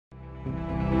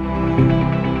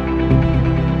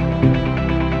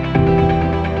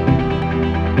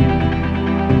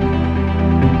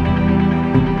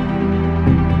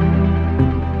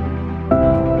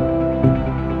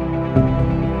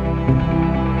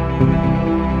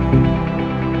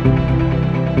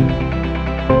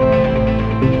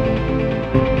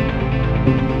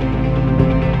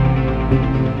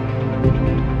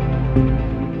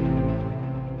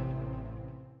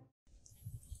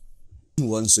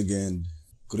once again,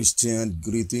 Christian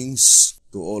greetings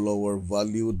to all our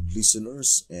valued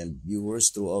listeners and viewers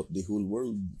throughout the whole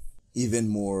world, even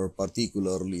more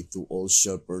particularly to all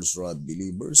Shepherd's Rod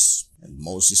believers, and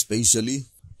most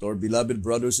especially to our beloved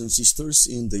brothers and sisters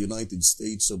in the United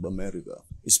States of America.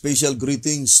 Special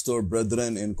greetings to our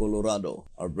brethren in Colorado,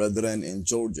 our brethren in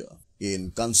Georgia,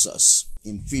 in Kansas,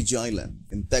 in Fiji Island,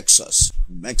 in Texas,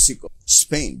 Mexico,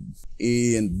 Spain,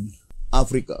 in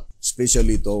Africa,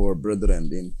 especially to our brethren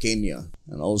in Kenya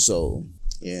and also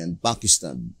in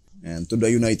Pakistan, and to the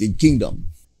United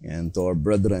Kingdom, and to our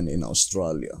brethren in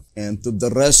Australia, and to the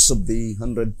rest of the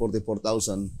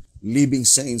 144,000 living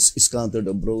saints scattered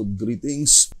abroad.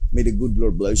 Greetings. May the good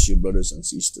Lord bless you, brothers and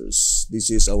sisters. This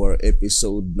is our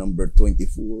episode number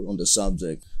 24 on the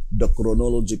subject, the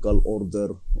chronological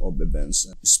order of events,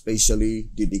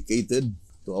 especially dedicated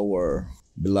to our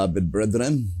beloved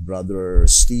brethren, Brother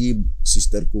Steve,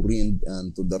 Sister Corinne,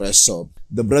 and to the rest of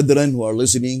the brethren who are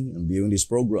listening and viewing this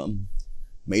program.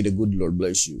 May the good Lord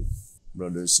bless you,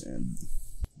 brothers and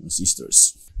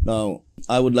sisters. Now,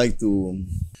 I would like to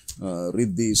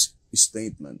read this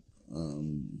statement,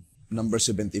 number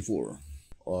 74,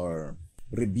 or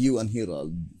Review and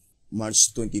Herald,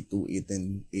 March 22,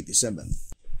 1887.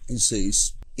 It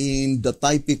says, in the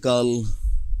typical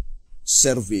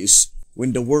service,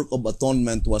 when the work of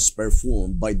atonement was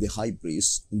performed by the high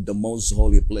priest in the most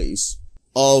holy place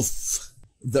of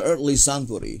the earthly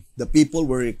sanctuary, the people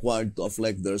were required to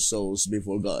afflict their souls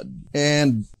before God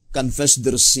and confess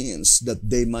their sins that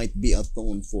they might be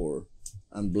atoned for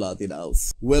and blotted out.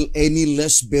 Will any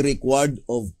less be required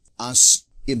of us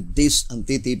in this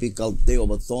antitypical day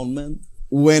of atonement,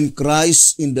 when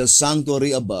Christ in the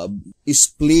sanctuary above is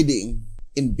pleading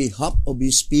in behalf of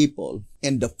his people,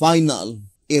 and the final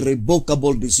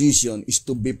irrevocable decision is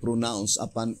to be pronounced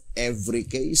upon every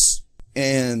case?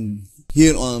 And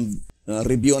here on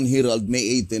Review and Herald,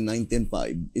 May 18,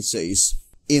 1905, it says,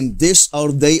 in this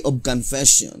our day of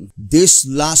confession, this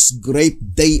last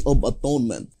great day of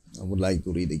atonement, I would like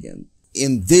to read again.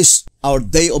 In this our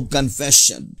day of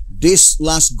confession, this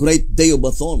last great day of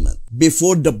atonement,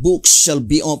 before the books shall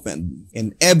be opened,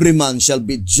 and every man shall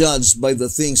be judged by the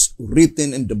things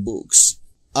written in the books.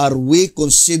 Are we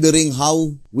considering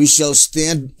how we shall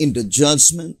stand in the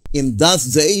judgment in that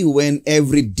day when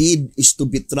every deed is to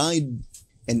be tried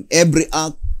and every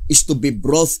act is to be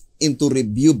brought into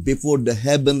review before the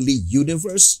heavenly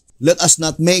universe? Let us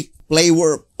not make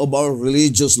playwork of our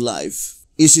religious life.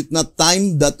 Is it not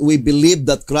time that we believe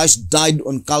that Christ died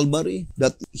on Calvary,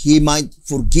 that he might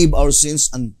forgive our sins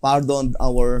and pardon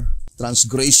our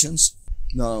transgressions?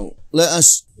 Now, let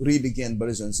us read again,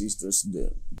 brothers and sisters,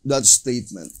 that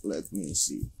statement. Let me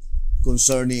see.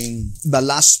 Concerning the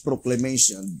last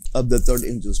proclamation of the third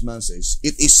angel's message,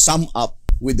 it is summed up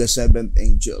with the seventh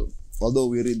angel. Although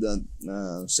we read that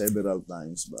several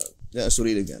times, but let us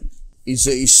read again. It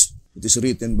says, it is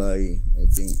written by, I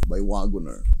think, by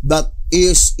Wagner. That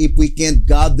is, if we can't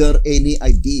gather any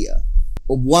idea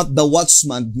of what the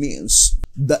watchman means,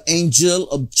 the angel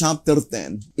of chapter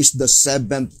 10 is the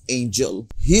seventh angel.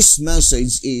 His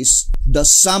message is the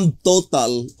sum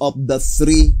total of the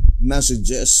three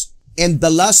messages. And the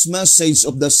last message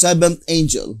of the seventh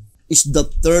angel is the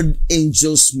third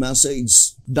angel's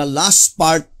message. The last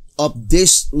part of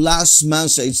this last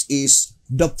message is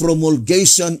the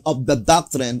promulgation of the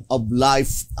doctrine of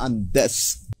life and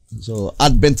death. So,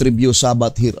 Advent Review,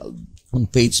 Sabbath Herald, on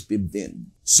page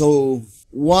 15. So,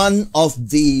 one of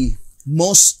the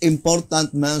most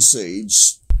important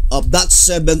message of that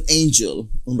seventh angel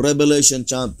on Revelation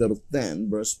chapter 10,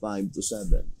 verse 5 to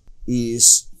 7,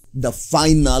 is the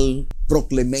final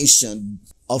proclamation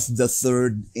of the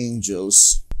third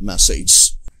angel's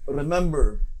message.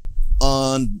 Remember,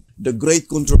 on the Great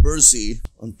Controversy,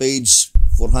 on page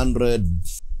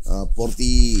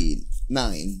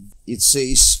 449, it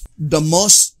says, the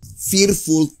most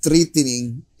fearful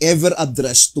threatening ever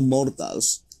addressed to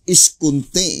mortals is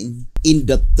contained in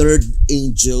the third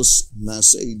angel's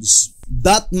message.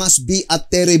 That must be a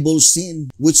terrible sin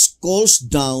which calls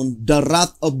down the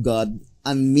wrath of God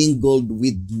unmingled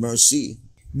with mercy.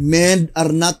 Men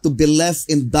are not to be left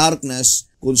in darkness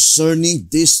concerning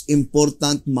this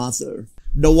important matter.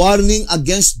 The warning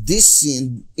against this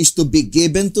sin is to be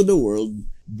given to the world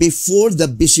before the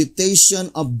visitation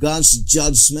of God's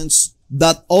judgments,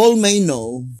 that all may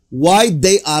know why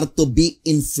they are to be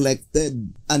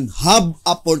inflicted and have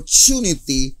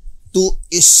opportunity to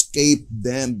escape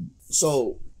them.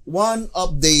 So, one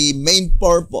of the main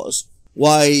purpose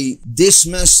why this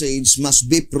message must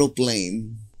be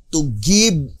proclaimed, to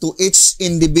give to each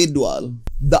individual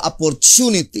the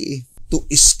opportunity to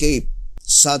escape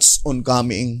such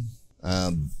oncoming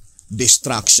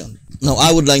distraction. Now,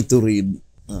 I would like to read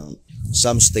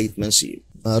some statements here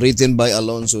written by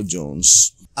Alonzo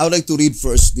Jones. I would like to read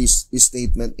first this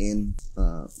statement in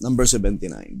number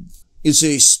 79. It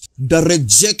says, "The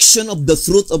rejection of the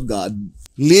truth of God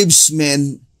leaves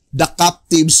men the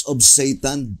captives of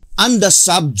Satan and the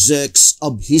subjects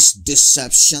of his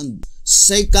deception."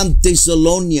 2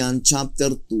 Thessalonians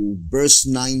chapter 2, verse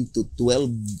 9 to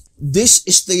 12. This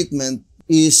statement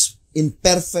is in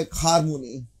perfect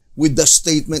harmony with the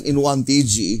statement in 1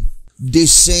 TG, the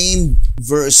same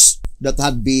verse that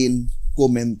had been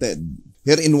commented.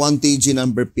 Here in 1 TG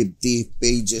number 50,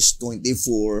 pages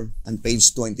 24 and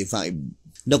page 25.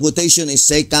 The quotation is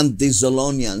 2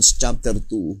 Thessalonians chapter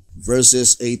 2,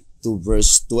 verses 8 to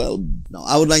verse 12. Now,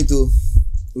 I would like to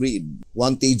read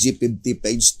 1 TG 50,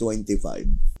 page 25.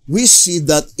 We see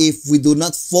that if we do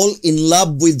not fall in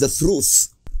love with the truth,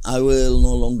 I will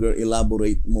no longer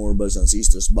elaborate more, brothers and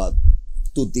sisters, but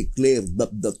to declare that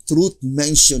the truth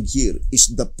mentioned here is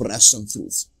the present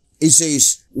truth. It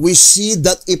says, we see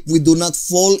that if we do not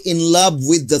fall in love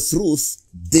with the truth,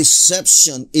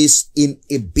 deception is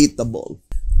inevitable.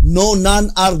 No, none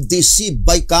are deceived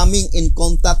by coming in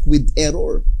contact with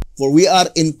error, for we are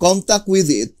in contact with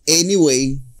it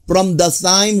anyway from the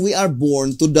time we are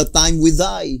born to the time we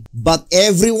die. But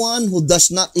everyone who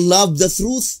does not love the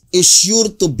truth is sure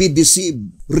to be deceived,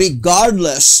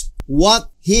 regardless what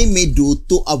he may do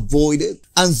to avoid it.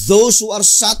 And those who are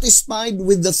satisfied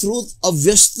with the truth of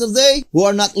yesterday, who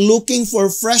are not looking for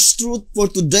fresh truth for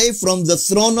today from the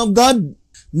throne of God,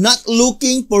 not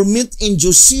looking for meat in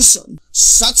due season,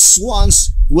 such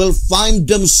ones will find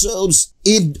themselves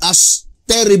in as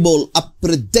terrible a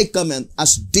predicament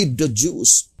as did the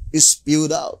Jews,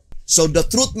 spewed out. So the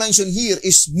truth mentioned here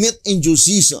is meat in due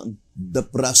season, the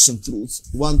present truth.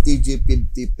 1 TG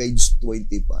 50, page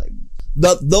 25.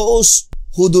 That those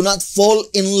who do not fall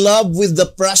in love with the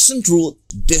present truth,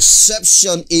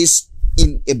 deception is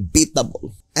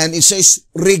inevitable. And it says,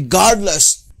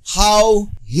 regardless how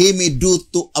he may do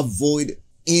to avoid it.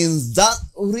 In that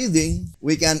reading,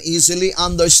 we can easily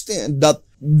understand that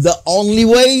the only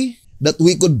way that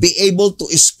we could be able to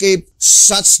escape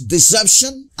such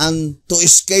deception and to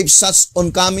escape such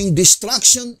oncoming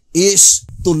distraction is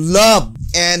to love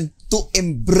and to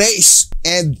embrace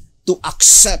and to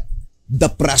accept the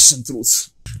present truth.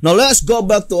 Now let's go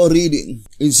back to our reading.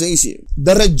 It says here,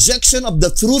 the rejection of the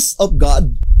truth of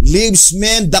God leaves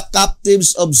men the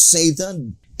captives of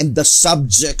Satan and the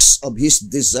subjects of his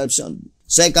deception.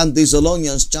 2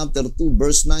 Thessalonians chapter 2,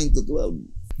 verse 9 to 12.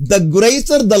 The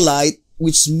greater the light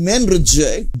which men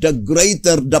reject, the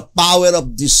greater the power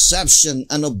of deception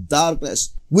and of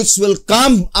darkness which will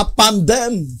come upon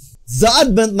them. The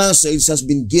Advent message has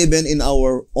been given in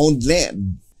our own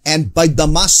land, and by the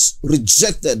mass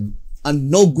rejected, and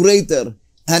no greater,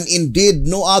 and indeed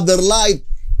no other light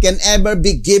can ever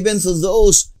be given to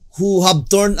those who have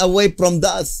turned away from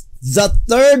death. The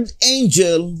third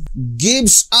angel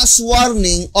gives us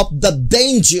warning of the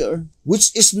danger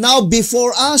which is now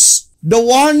before us. The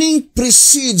warning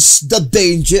precedes the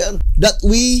danger that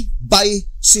we, by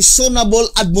seasonable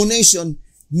admonition,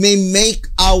 may make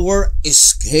our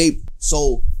escape.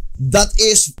 So, that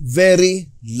is very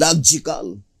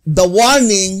logical. The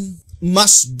warning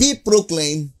must be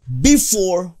proclaimed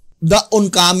before the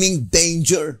oncoming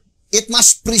danger. It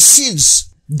must precede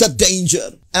the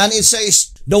danger. And it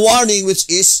says, the warning which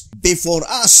is before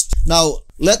us. Now,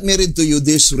 let me read to you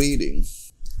this reading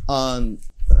on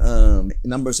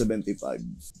number 75.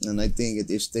 And I think it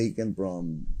is taken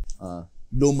from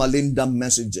Luma Linda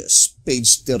Messages,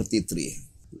 page 33.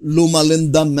 Luma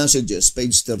Linda Messages,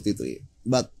 page 33.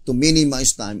 But to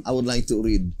minimize time, I would like to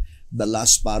read the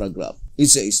last paragraph. It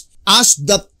says, as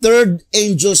the third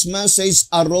angel's message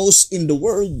arose in the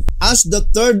world,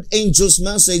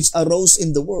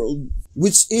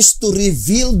 which is to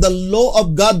reveal the law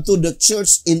of God to the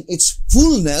church in its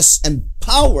fullness and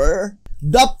power,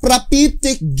 the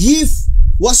prophetic gift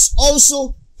was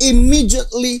also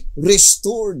immediately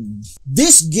restored.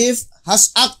 This gift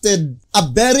has acted a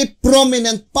very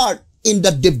prominent part in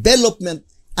the development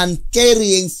and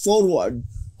carrying forward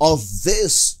of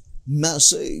this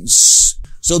message.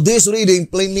 So this reading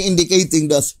plainly indicating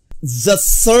that the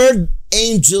third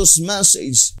angel's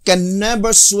message can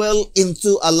never swell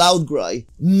into a loud cry,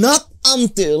 not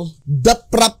until the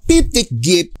prophetic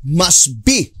gift must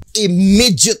be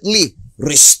immediately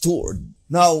restored.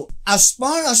 Now, as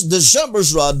far as the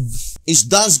shepherd's rod is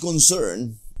thus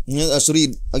concerned, let's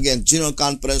read again, General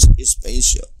Conference is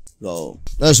Special. So,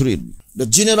 let's read. The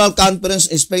General Conference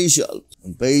is Special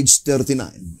on page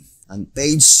 39 and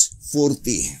page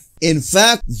 40. In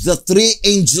fact, the three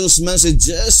angels'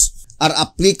 messages are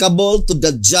applicable to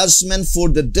the judgment for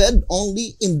the dead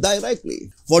only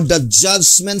indirectly. For the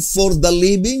judgment for the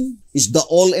living is the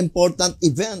all-important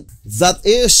event. That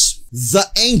is, the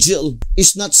angel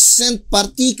is not sent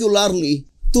particularly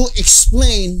to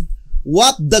explain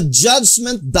what the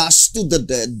judgment does to the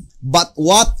dead, but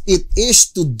what it is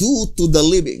to do to the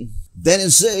living. Then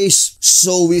it says,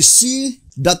 so we see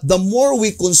that the more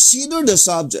we consider the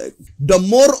subject, the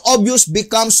more obvious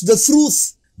becomes the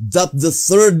truth that the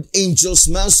third angel's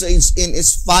message in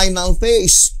its final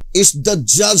phase is the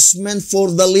judgment for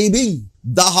the living,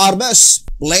 the harvest.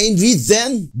 Plainly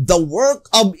then, the work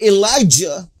of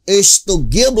Elijah is to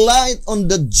give light on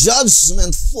the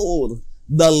judgment for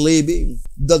the living.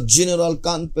 The General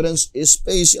Conference is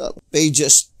special,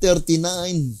 pages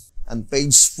 39 and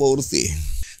page 40.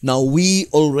 Now, we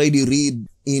already read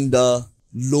in the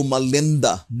Loma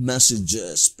Linda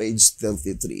Messages, page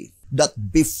 33,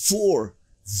 that before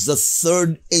the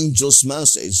third angel's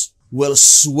message will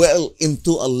swell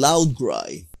into a loud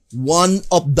cry, one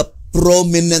of the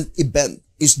prominent events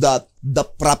is that the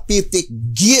prophetic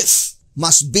gift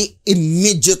must be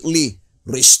immediately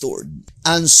restored.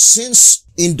 And since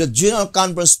in the General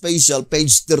Conference Special,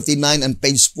 page 39 and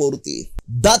page 40,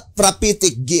 that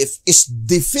prophetic gift is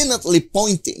definitely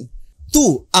pointing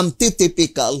to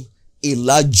antitypical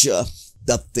Elijah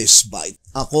the Tishbite,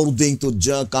 according to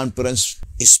General Conference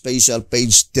Special,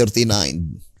 page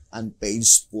 39 and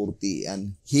page 40.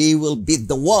 And he will be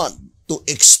the one to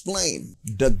explain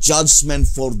the judgment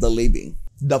for the living,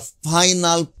 the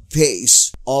final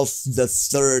phase of the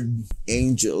third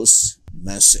angel's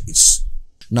message.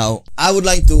 Now, I would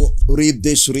like to read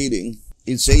this reading.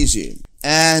 It says here,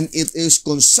 and it is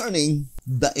concerning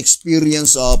the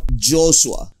experience of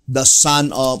Joshua, the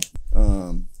son of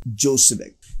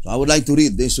Josedek. So I would like to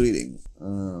read this reading,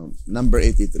 number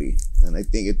 83, and I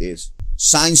think it is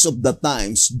Signs of the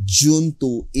Times, June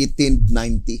to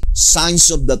 1890. Signs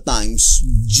of the Times,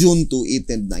 June to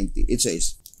 1890. It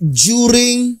says,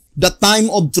 during the time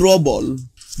of trouble,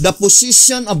 the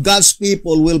position of God's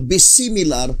people will be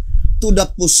similar to the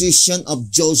position of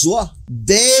Joshua.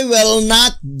 They will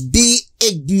not be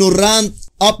ignorant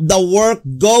of the work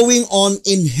going on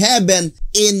in heaven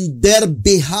in their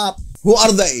behalf. Who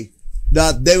are they?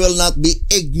 That they will not be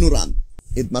ignorant.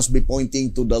 It must be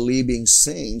pointing to the living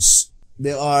saints.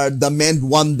 They are the men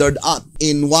wandered at.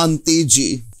 In 1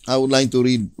 TG, I would like to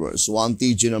read verse 1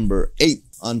 TG number 8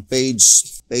 on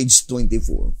page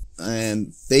 24.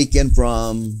 And taken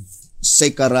from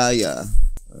Zechariah,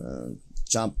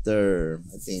 chapter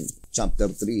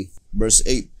 3, verse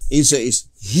 8. It says,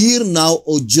 hear now,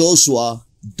 O Joshua,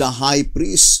 the high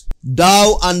priest,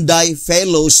 thou and thy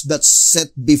fellows that sit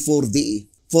before thee,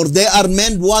 for they are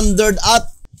men wandered at.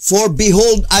 For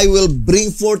behold, I will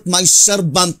bring forth my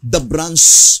servant the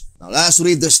branch. Now let's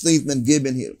read the statement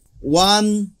given here.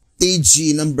 1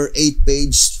 TG number 8,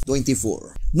 page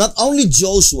 24. Not only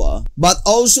Joshua, but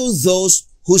also those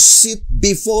who sit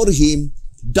before him,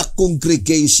 the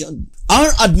congregation,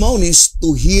 are admonished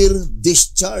to hear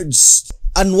this charge.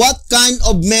 And what kind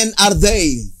of men are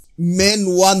they? Men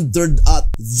wandered at.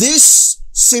 This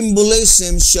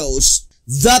symbolism shows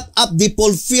that at the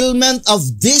fulfillment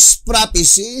of this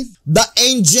prophecy, the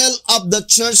angel of the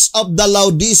church of the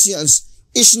Laodiceans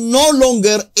is no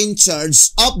longer in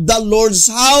charge of the Lord's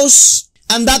house,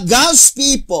 and that God's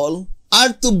people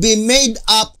are to be made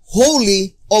up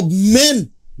wholly of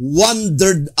men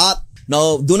wandered at.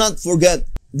 Now, do not forget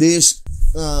this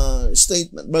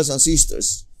statement, brothers and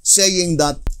sisters, saying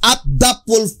that at the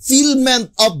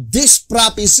fulfillment of this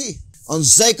prophecy, on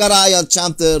Zechariah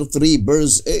chapter 3,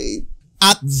 verse 8,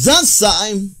 at that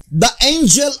time, the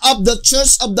angel of the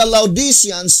church of the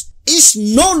Laodiceans is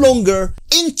no longer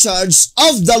in charge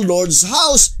of the Lord's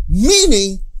house,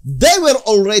 meaning they were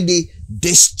already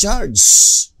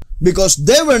discharged because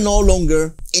they were no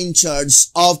longer in charge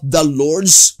of the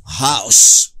Lord's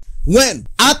house. When?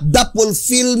 At the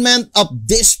fulfillment of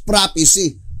this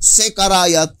prophecy,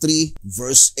 Zechariah 3,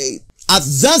 verse 8. At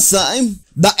that time,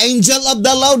 the angel of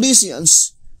the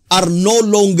Laodiceans are no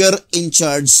longer in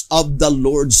charge of the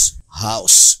Lord's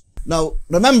house. Now,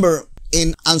 remember,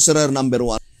 in answerer number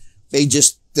 1,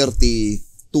 pages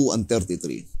 32 and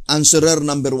 33. Answerer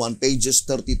number 1, pages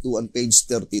 32 and page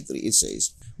 33, it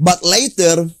says, but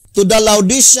later, to the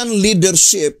Laodicean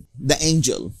leadership, the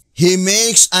angel, he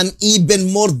makes an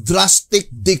even more drastic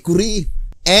decree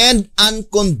and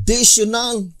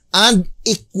unconditional and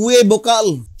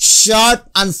equivocal, sharp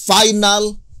and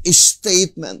final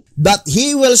statement that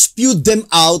he will spew them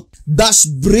out, thus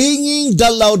bringing the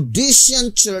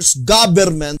Laodicean church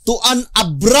government to an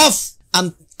abrupt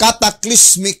and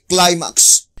cataclysmic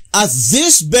climax. At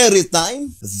this very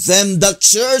time, then the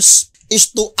church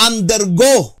is to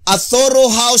undergo a thorough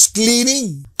house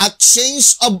cleaning, a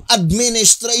change of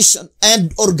administration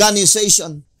and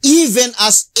organization, even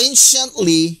as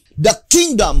anciently the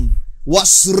kingdom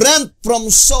was rent from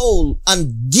Saul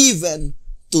and given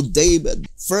to David.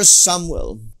 1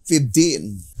 Samuel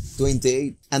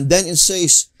 15:28. And then it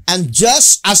says, and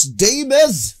just as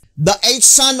David, the eighth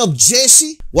son of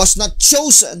Jesse, was not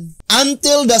chosen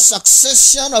until the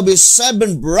succession of his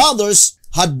 7 brothers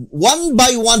had one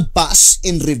by one passed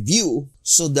in review,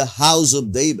 so the house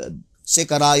of David.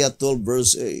 Zechariah 12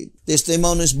 verse 8.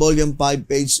 Testimonies volume 5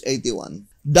 page 81.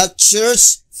 The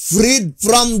church freed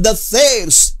from the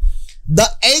thieves. The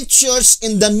eighth church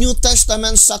in the New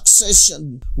Testament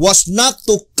succession was not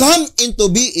to come into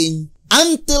being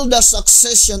until the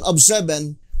succession of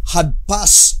 7 had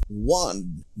passed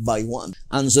one by one.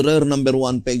 Answerer number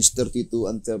 1, page 32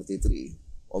 and 33.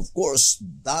 Of course,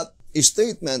 that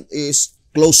statement is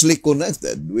closely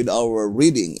connected with our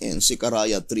reading in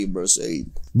Zechariah 3 verse 8,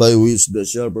 by which the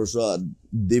shepherd's rod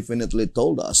definitely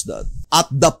told us that at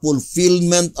the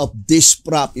fulfillment of this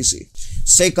prophecy,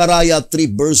 Zechariah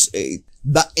 3 verse 8,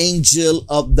 the angel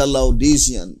of the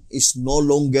Laodicean is no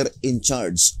longer in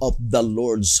charge of the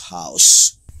Lord's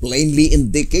house, plainly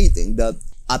indicating that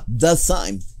at that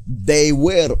time, they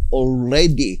were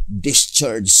already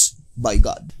discharged by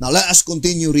God. Now let us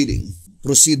continue reading.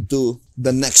 Proceed to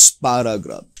the next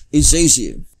paragraph. It says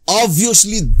here,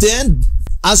 obviously then,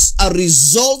 as a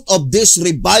result of this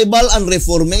revival and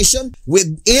reformation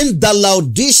within the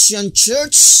Laodicean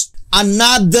church,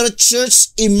 another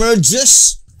church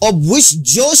emerges of which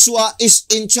Joshua is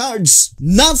in charge,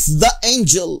 not the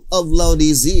angel of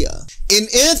Laodicea. In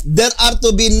it, there are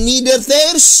to be neither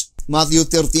tares, Matthew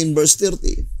 13 verse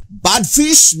 30, bad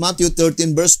fish, Matthew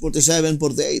 13 verse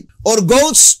 47-48, or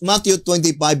goats, Matthew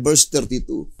 25 verse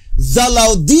 32. The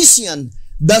Laodicean,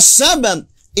 the 7th,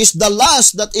 is the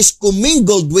last that is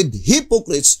commingled with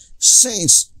hypocrites,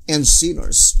 saints, and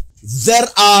sinners. There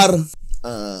are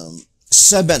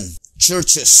 7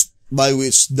 churches by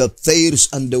which the tares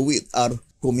and the wheat are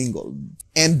commingled,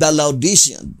 and the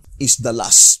Laodicean is the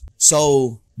last.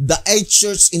 So, the 8th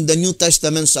church in the New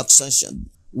Testament succession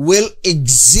will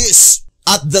exist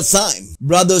at the time,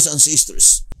 brothers and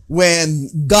sisters, when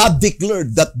God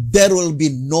declared that there will be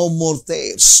no more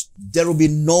tares, there will be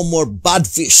no more bad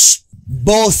fish,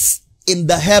 both in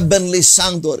the heavenly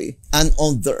sanctuary and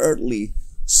on the earthly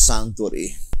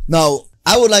sanctuary. Now,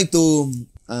 I would like to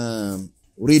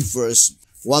read first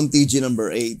 1 TG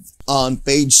number 8 on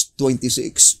page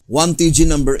 26. 1 TG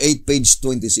number 8, page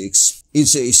 26. It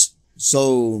says,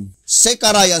 so,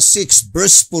 Zechariah 6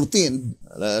 verse 14,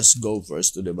 let's go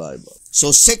first to the Bible.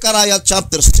 So, Zechariah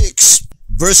chapter 6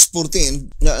 verse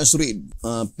 14, let us read,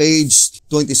 page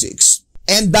 26.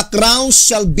 And the crowns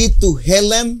shall be to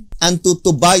Helem, and to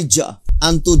Tobijah,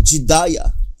 and to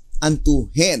Jedaiah, and to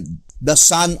Hen, the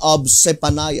son of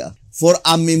Zephaniah, for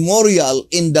a memorial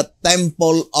in the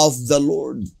temple of the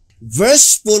Lord.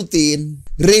 Verse 14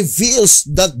 reveals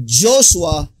that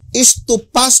Joshua is to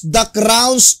pass the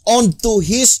crowns on to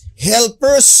his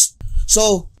helpers.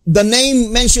 So, the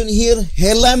name mentioned here,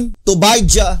 Helem,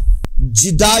 Tobijah,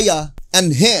 Jedaiah,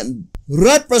 and Hen,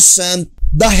 represent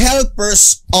the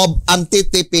helpers of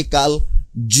antitypical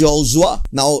Joshua.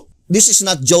 Now, this is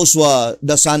not Joshua,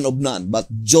 the son of Nun, but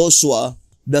Joshua,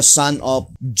 the son of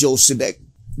Josedek,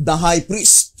 the high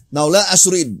priest. Now, let us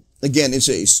read. Again, it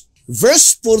says,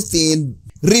 verse 14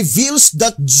 reveals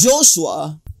that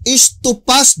Joshua is to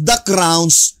pass the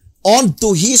crowns on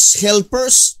to his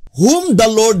helpers, whom the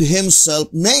Lord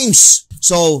himself names.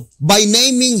 So, by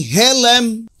naming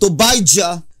Helem,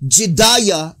 Tobijah,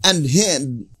 Jedaiah, and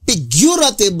Hen,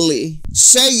 figuratively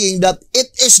saying that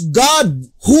it is God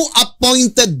who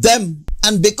appointed them.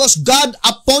 And because God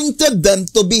appointed them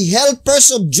to be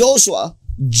helpers of Joshua,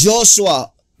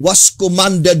 Joshua was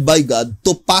commanded by God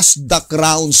to pass the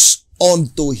crowns on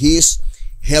to his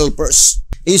helpers.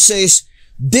 He says,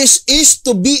 this is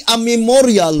to be a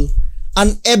memorial,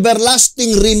 an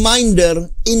everlasting reminder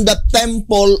in the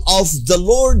temple of the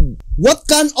Lord. What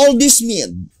can all this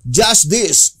mean? Just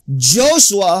this.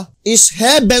 Joshua is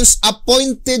heaven's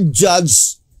appointed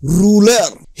judge,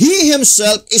 ruler. He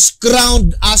himself is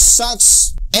crowned as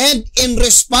such. And in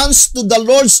response to the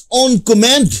Lord's own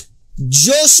command,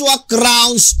 Joshua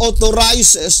crowns,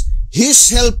 authorizes his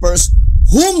helpers,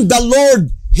 whom the Lord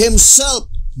himself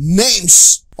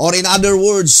names. Or in other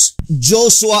words,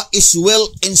 Joshua is well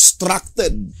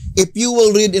instructed. If you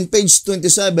will read in page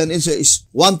 27, it says,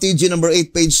 1 TG number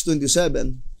 8, page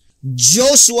 27,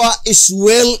 Joshua is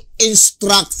well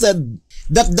instructed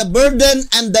that the burden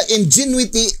and the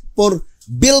ingenuity for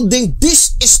building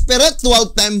this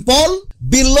spiritual temple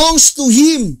belongs to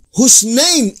him whose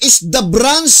name is the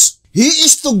branch. He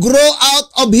is to grow out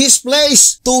of his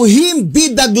place. To him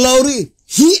be the glory.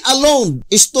 He alone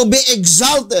is to be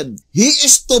exalted. He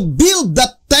is to build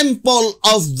the temple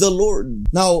of the Lord.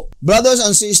 Now, brothers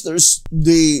and sisters,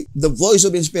 the voice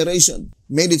of inspiration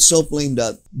made it so plain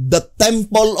that the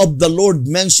temple of the Lord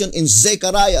mentioned in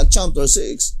Zechariah chapter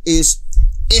 6 is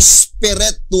a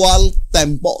spiritual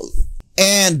temple.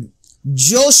 And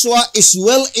Joshua is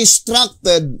well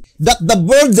instructed that the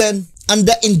burden and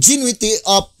the ingenuity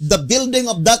of the building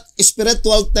of that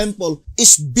spiritual temple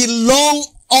is belong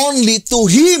only to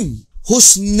him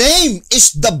whose name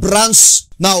is the branch.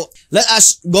 Now, let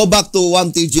us go back to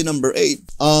 1TG number 8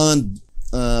 on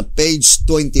page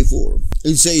 24.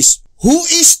 It says, who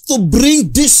is to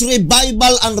bring this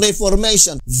revival and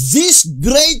reformation, this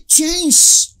great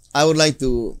change? I would like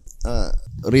to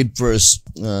read first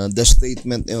the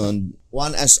statement on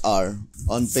 1SR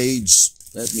on page,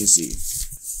 let me see,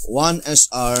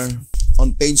 1SR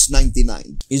on page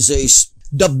 99. It says,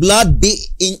 the blood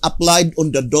being applied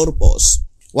on the doorpost.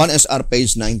 1SR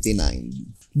page 99.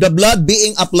 The blood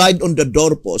being applied on the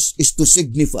doorpost is to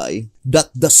signify that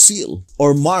the seal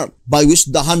or mark by which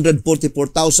the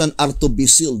 144,000 are to be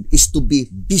sealed is to be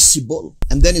visible.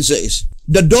 And then it says,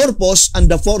 the doorpost and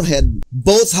the forehead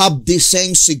both have the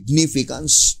same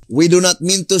significance. We do not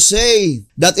mean to say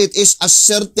that it is a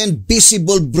certain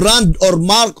visible brand or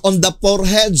mark on the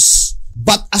foreheads,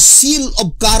 but a seal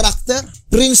of character,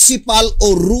 principle,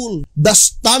 or rule, the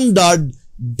standard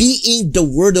being the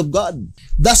Word of God.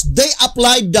 Thus they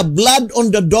applied the blood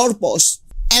on the doorpost,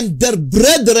 and their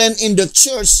brethren in the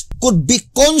church could be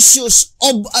conscious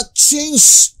of a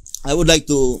change. I would like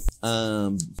to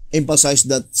emphasize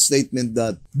that statement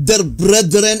that their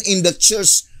brethren in the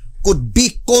church could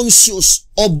be conscious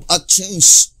of a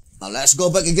change. Now let's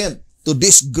go back again to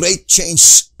this great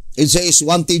change. It says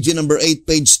 1TG number 8,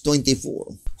 page 24.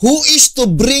 Who is to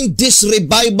bring this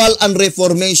revival and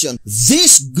reformation,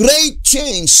 this great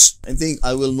change? I think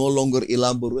I will no longer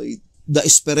elaborate. The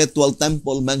spiritual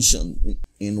temple mentioned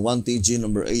in 1TG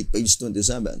number 8, page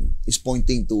 27 is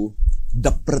pointing to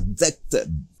the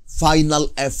predicted final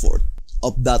effort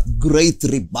of that great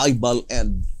revival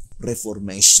and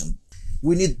reformation.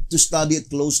 We need to study it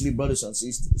closely, brothers and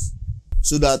sisters,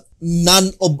 so that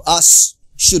none of us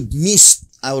should miss.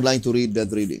 I would like to read that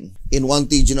reading in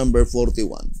 1TG number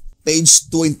 41, page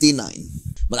 29.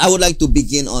 But I would like to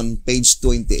begin on page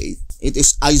 28. It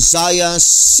is Isaiah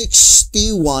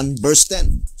 61 verse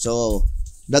 10. So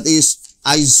that is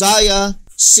Isaiah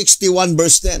 61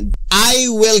 verse 10. I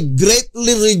will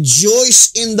greatly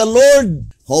rejoice in the Lord,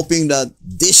 hoping that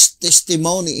this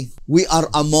testimony, we are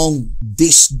among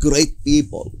these great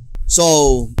people.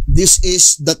 So, this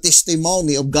is the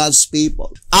testimony of God's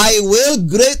people. I will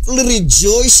greatly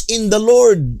rejoice in the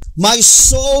Lord. My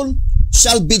soul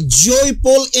shall be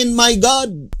joyful in my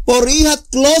God. For he hath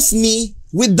clothed me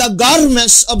with the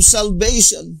garments of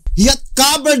salvation. He hath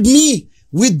covered me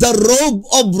with the robe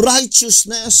of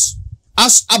righteousness.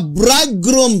 As a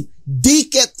bridegroom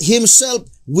decketh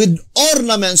himself with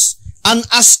ornaments, and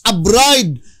as a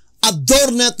bride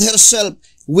adorneth herself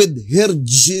with her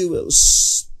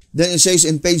jewels. Then it says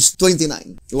in page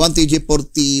 29, 1TG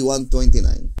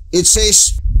 4129. It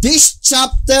says, this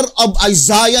chapter of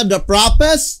Isaiah the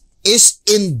prophet is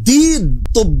indeed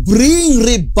to bring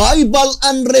revival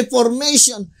and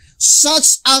reformation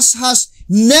such as has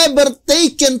never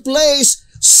taken place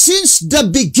since the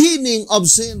beginning of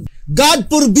sin. God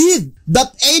forbid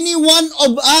that any one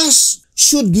of us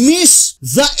should miss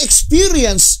the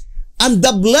experience and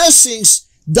the blessings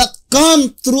that come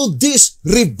through this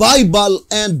revival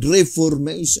and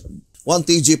reformation.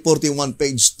 1TG 41,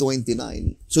 page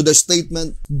 29. So the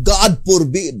statement, God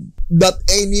forbid that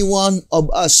any one of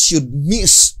us should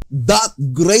miss that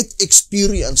great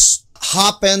experience,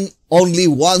 happen only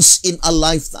once in a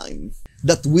lifetime,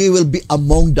 that we will be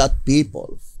among that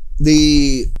people.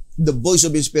 The voice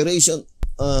of inspiration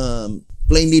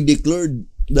plainly declared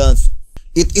that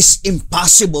it is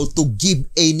impossible to give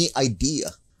any idea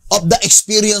of the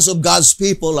experience of God's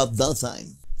people at that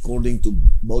time, according to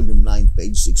volume 9,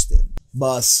 page 16.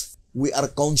 But we are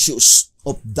conscious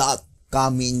of that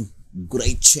coming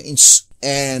great change,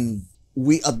 and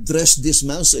we address this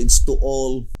message to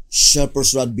all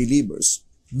Shepherd's Rod believers,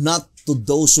 not to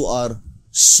those who are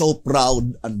so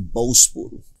proud and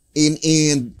boastful.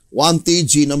 In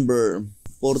 1TG number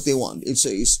 41, it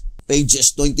says,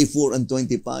 pages 24 and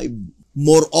 25,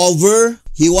 moreover,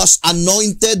 he was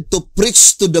anointed to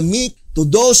preach to the meek, to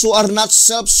those who are not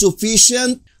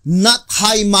self-sufficient, not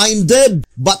high-minded,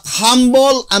 but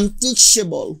humble and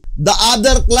teachable. The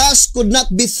other class could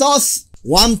not be taught.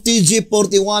 1 TG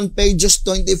 41, pages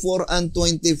 24 and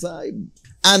 25.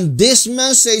 And this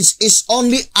message is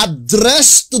only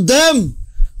addressed to them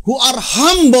who are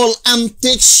humble and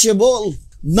teachable,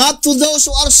 not to those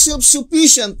who are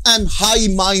self-sufficient and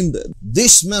high-minded.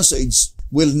 This message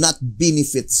will not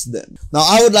benefit them. Now,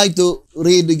 I would like to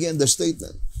read again the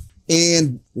statement.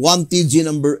 In 1 TG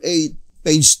number 8,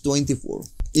 page 24,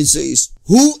 it says,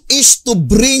 who is to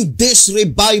bring this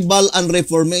revival and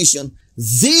reformation,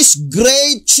 this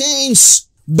great change?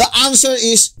 The answer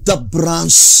is the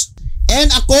branch.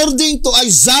 And according to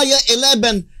Isaiah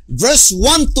 11, verse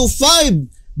 1 to 5,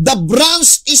 the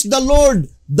branch is the Lord,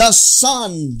 the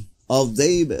Son of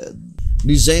David.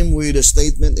 The same way the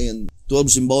statement in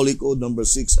 12 Symbolical number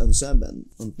 6 and 7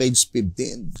 on page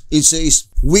 15. It says,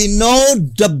 we know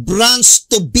the branch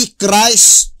to be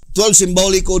Christ. 12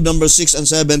 Symbolical number 6 and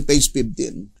 7, page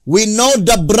 15. We know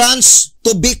the branch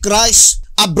to be Christ.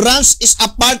 A branch is a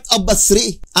part of a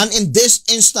tree. And in this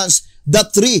instance, the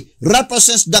tree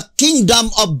represents the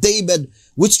kingdom of David,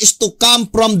 which is to come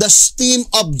from the stem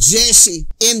of Jesse.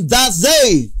 In that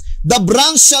day, the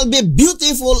branch shall be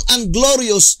beautiful and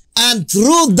glorious, and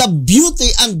through the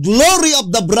beauty and glory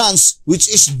of the branch, which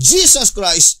is Jesus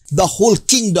Christ, the whole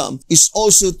kingdom is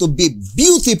also to be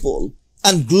beautiful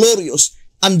and glorious,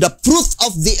 and the fruit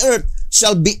of the earth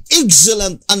shall be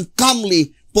excellent and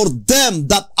comely for them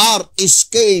that are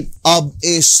escaped of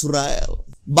Israel.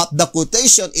 But the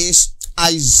quotation is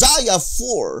Isaiah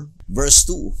 4, verse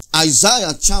 2.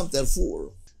 Isaiah chapter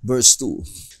 4, verse 2.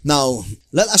 Now,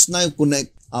 let us now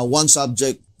connect one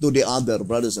subject to the other,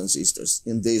 brothers and sisters,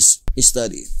 in this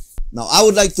study. Now, I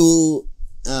would like to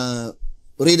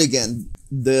read again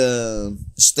the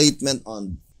statement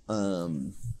on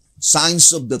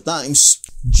Signs of the Times,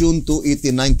 June 2,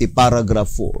 1890, paragraph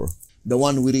 4. The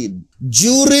one we read.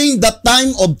 During the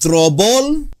time of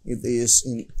trouble, it is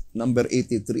in number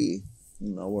 83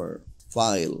 in our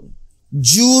file.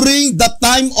 During the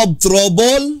time of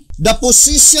trouble, the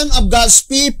position of God's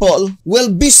people will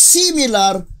be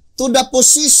similar to the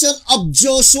position of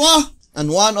Joshua. And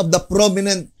one of the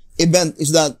prominent event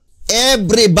is that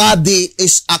everybody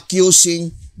is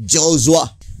accusing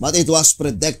Joshua. But it was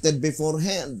predicted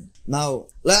beforehand. Now,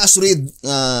 let us read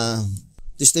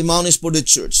Testimonies for the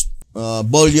Church,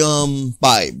 volume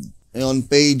 5, on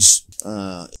page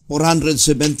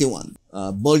 471.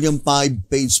 Volume 5,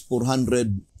 page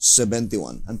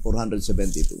 471 and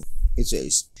 472. It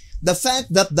says, the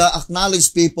fact that the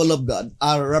acknowledged people of God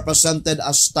are represented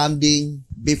as standing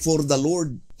before the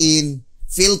Lord in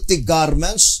filthy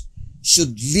garments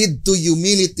should lead to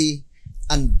humility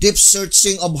and deep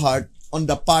searching of heart on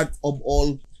the part of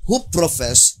all who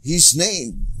profess His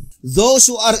name. Those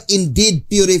who are indeed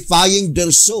purifying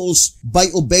their souls by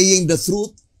obeying the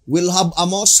truth will have a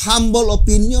most humble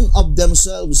opinion of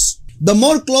themselves. The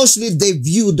more closely they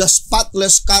view the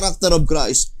spotless character of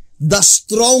Christ, the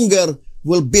stronger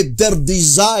will be their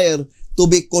desire to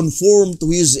be conformed to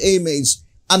His image,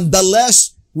 and the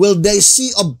less will they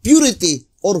see of purity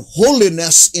or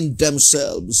holiness in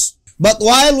themselves. But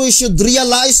while we should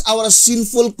realize our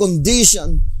sinful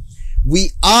condition,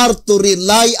 we are to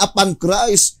rely upon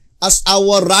Christ as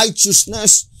our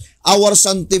righteousness, our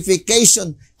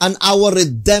sanctification, and our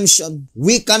redemption.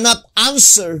 We cannot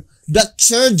answer the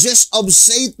charges of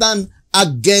Satan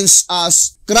against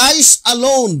us. Christ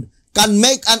alone can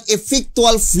make an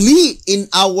effectual plea in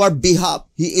our behalf.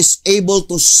 He is able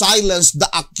to silence the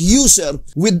accuser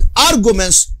with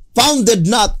arguments founded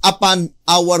not upon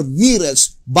our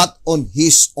merits, but on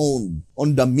His own,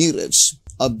 on the merits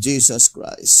of Jesus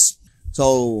Christ.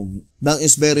 So, that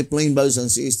is very plain, brothers and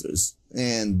sisters.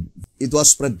 And it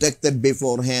was predicted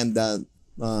beforehand that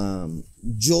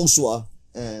Joshua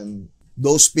and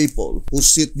those people who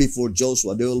sit before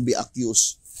Joshua, they will be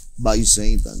accused by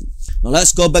Satan. Now,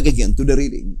 let's go back again to the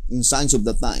reading in Signs of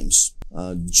the Times,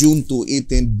 June 2,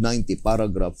 1890,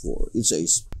 paragraph 4. It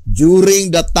says,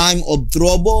 during the time of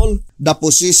trouble, the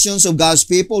positions of God's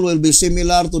people will be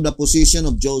similar to the position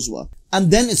of Joshua.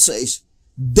 And then it says,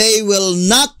 they will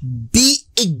not be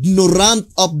ignorant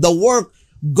of the work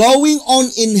going on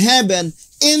in heaven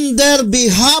in their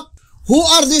behalf. Who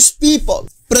are these people?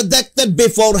 Predicted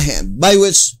beforehand, by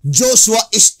which Joshua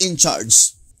is in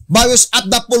charge. By which at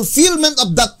the fulfillment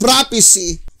of that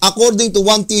prophecy, according to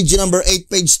 1 TG number 8,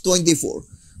 page 24,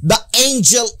 the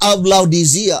angel of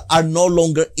Laodicea are no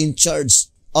longer in charge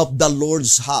of the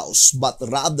Lord's house, but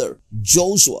rather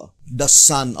Joshua, the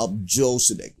son of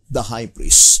Josedek, the high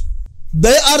priest.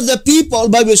 They are the people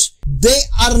by which they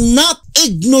are not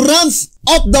ignorant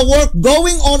of the work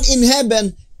going on in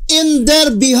heaven in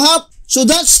their behalf. So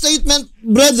that statement,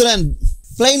 brethren,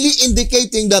 plainly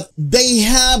indicating that they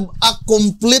have a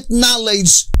complete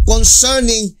knowledge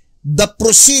concerning the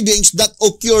proceedings that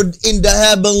occurred in the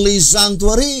heavenly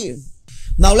sanctuary.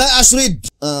 Now let us read.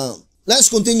 Let's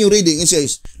continue reading. It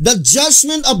says, the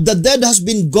judgment of the dead has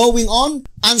been going on,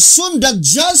 and soon the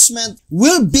judgment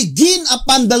will begin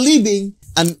upon the living,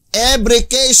 and every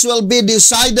case will be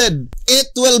decided. It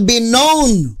will be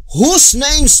known whose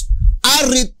names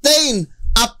are retained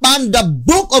upon the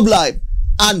book of life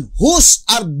and whose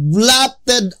are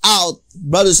blotted out,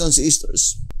 brothers and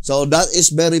sisters. So that is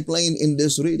very plain in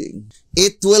this reading.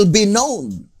 It will be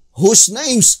known whose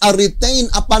names are retained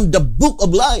upon the book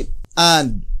of life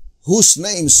and whose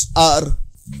names are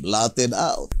blotted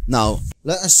out. Now,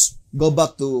 let us go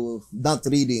back to that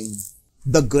reading.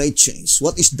 The great change.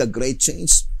 What is the great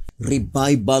change?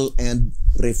 Revival and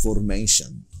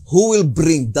reformation. Who will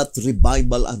bring that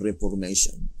revival and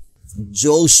reformation?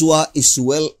 Joshua is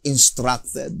well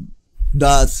instructed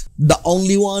that the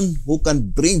only one who can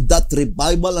bring that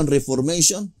revival and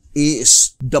reformation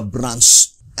is the branch.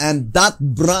 And that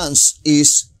branch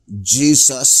is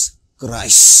Jesus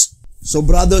Christ. So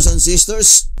brothers and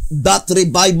sisters, that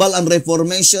revival and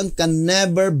reformation can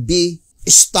never be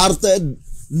started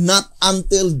not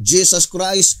until Jesus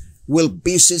Christ will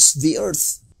visit the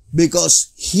earth,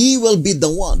 because He will be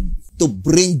the one to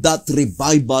bring that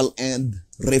revival and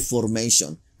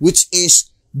reformation, which is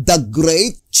the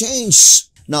great change.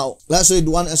 Now, let's read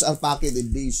 1SR Packet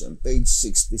Edition, page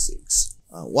 66.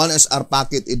 1SR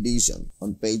Packet Edition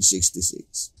on page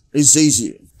 66. It says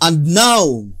here, and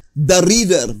now the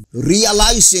reader,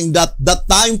 realizing that the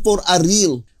time for a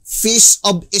real feast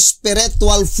of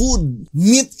spiritual food,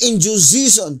 meat in due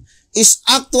season, is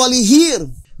actually here,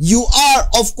 you are,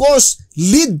 of course,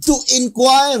 led to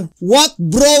inquire what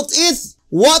brought it,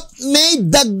 what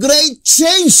made the great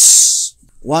change.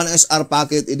 1SR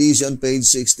Packet Edition, page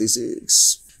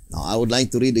 66. Now, I would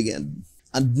like to read again.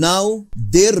 And now,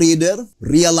 dear reader,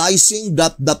 realizing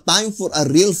that the time for a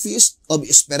real feast of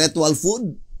spiritual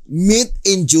food, meat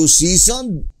in due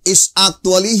season, is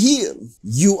actually here,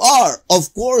 you are,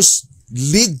 of course,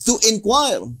 led to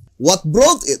inquire what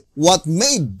brought it, what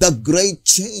made the great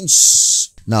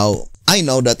change. Now, I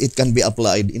know that it can be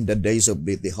applied in the days of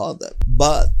Bethlehem,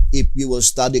 but if you will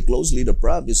study closely the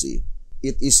prophecy,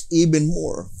 it is even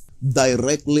more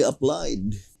directly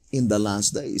applied in the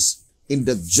last days, in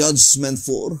the judgment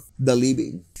for the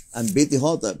living. And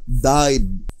Bethlehem died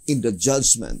in the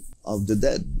judgment of the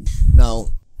dead. Now,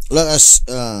 let us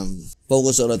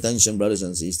focus our attention, brothers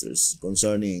and sisters,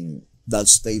 concerning that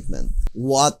statement.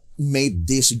 What made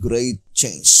this great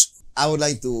change? I would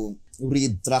like to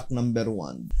read track number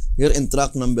 1. Here in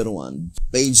track number 1,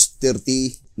 page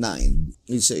 39,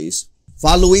 it says,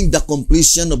 following the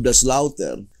completion of the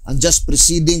slaughter and just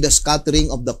preceding the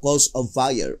scattering of the coals of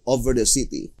fire over the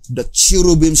city, the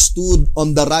cherubim stood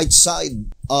on the right side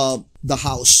of the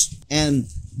house, and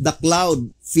the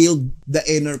cloud filled the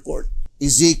inner court.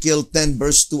 Ezekiel 10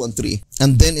 verse 2 and 3.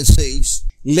 And then it says,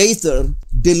 later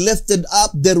they lifted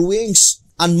up their wings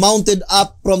and mounted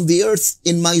up from the earth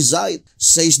in my sight,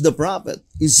 says the prophet.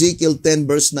 Ezekiel 10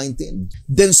 verse 19.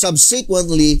 Then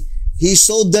subsequently, he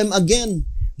saw them again,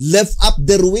 lift up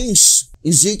their wings.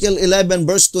 Ezekiel 11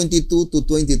 verse 22 to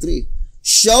 23.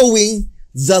 Showing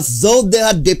that though they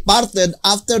had departed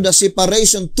after the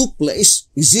separation took place,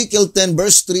 Ezekiel 10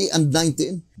 verse 3 and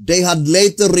 19, they had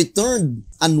later returned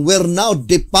and were now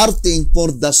departing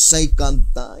for the second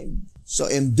time. So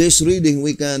in this reading,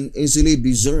 we can easily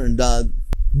discern that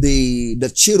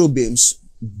the cherubims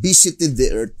visited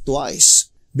the earth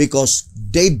twice because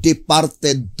they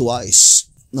departed twice.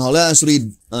 Now let us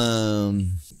read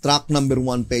track number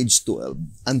 1, page 12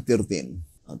 and 13.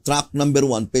 Track number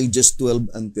 1, pages 12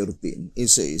 and 13. It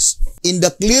says, in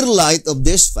the clear light of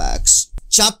these facts,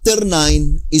 chapter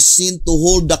 9 is seen to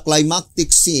hold the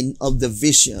climactic scene of the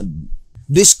vision,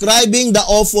 describing the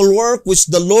awful work which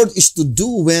the Lord is to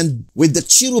do when, with the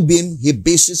cherubim, He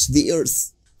visits the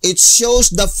earth. It shows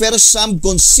the fearsome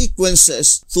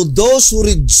consequences to those who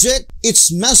reject its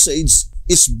message.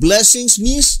 Its blessings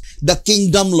means the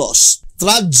kingdom lost.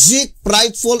 Tragic,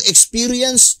 prideful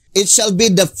experience. It shall be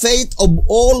the fate of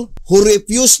all who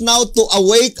refuse now to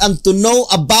awake and to know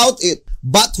about it,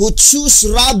 but who choose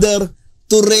rather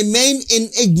to remain in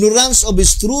ignorance of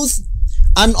His truth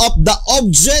and of the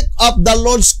object of the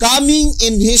Lord's coming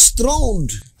in His throne.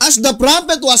 As the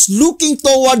prophet was looking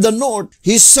toward the north,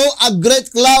 he saw a great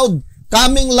cloud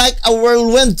coming like a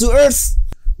whirlwind to earth.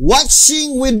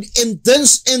 Watching with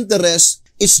intense interest,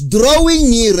 it's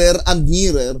drawing nearer and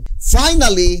nearer.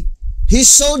 Finally, he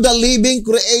saw the living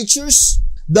creatures,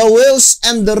 the wheels,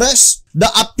 and the rest, the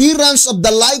appearance of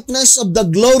the likeness of the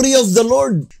glory of the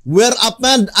Lord.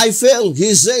 Whereupon I fell,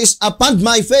 he says, upon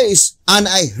my face,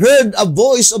 and I heard a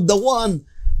voice of the one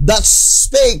that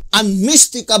spake, and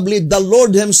mystically the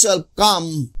Lord himself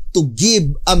come to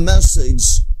give a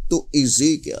message to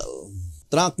Ezekiel.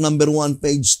 Track number 1,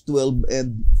 page 12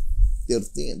 and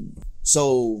 13.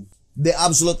 So, the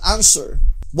absolute answer,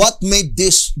 what made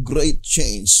this great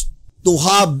change? To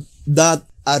have that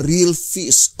a real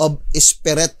feast of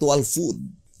spiritual food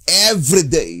every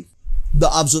day. The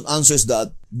absolute answer is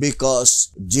that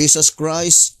because Jesus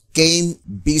Christ came,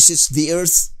 visits the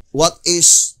earth. What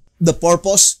is the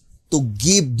purpose? To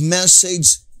give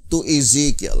message to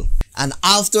Ezekiel. And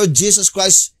after Jesus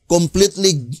Christ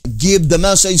completely give the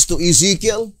message to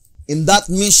Ezekiel, in that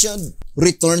mission,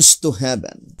 returns to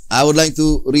heaven. I would like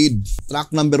to read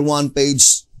track number 1,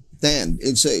 page 10.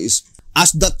 It says,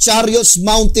 as the chariots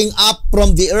mounting up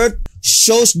from the earth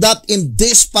shows that in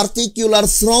this particular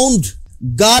throne,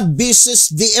 God visits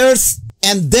the earth,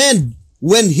 and then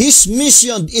when his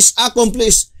mission is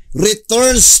accomplished,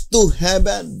 returns to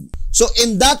heaven. So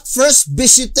in that first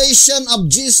visitation of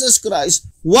Jesus Christ,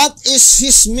 what is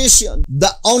his mission?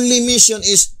 The only mission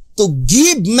is to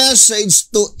give message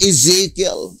to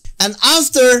Ezekiel. And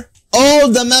after all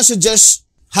the messages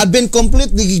had been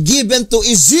completely given to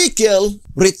Ezekiel,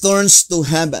 returns to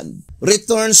heaven,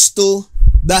 returns to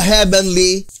the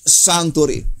heavenly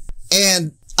sanctuary.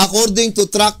 And according to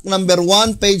track number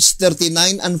 1, page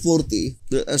 39 and 40,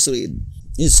 let's read.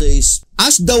 It says,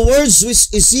 as the words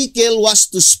which Ezekiel was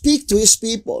to speak to his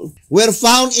people were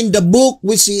found in the book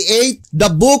which he ate, the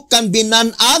book can be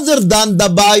none other than the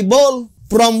Bible,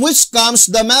 from which comes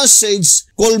the message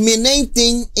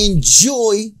culminating in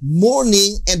joy,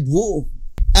 mourning, and woe.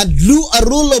 And a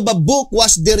rule of a book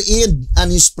was therein,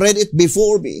 and he spread it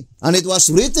before me. And it was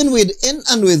written within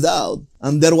and without,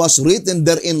 and there was written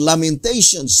therein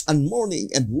lamentations and mourning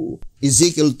and woe.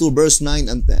 Ezekiel 2 verse 9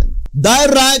 and 10. Thy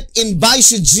right in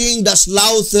visaging the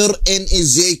slaughter in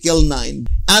Ezekiel 9,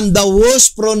 and the words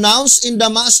pronounced in the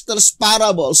master's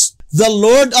parables, the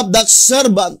Lord of that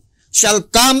servant shall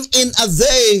come in a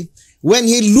day when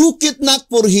he looketh not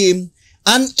for him,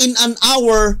 and in an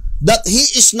hour that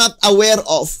he is not aware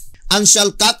of, and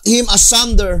shall cut him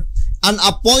asunder, and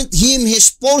appoint him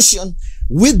his portion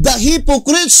with the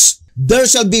hypocrites. There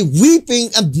shall be weeping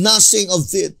and gnashing of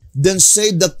teeth. Then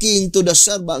said the king to the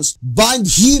servants, bind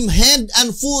him hand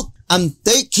and foot, and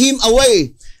take him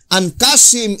away, and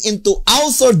cast him into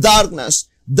outer darkness.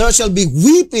 There shall be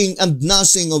weeping and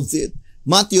gnashing of teeth.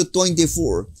 Matthew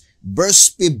 24, verse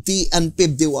 50 and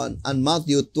 51, and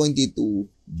Matthew 22,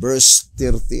 verse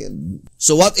 13.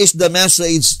 So what is the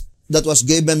message that was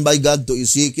given by God to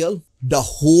Ezekiel? The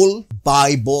whole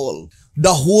Bible.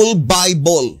 The whole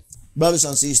Bible, brothers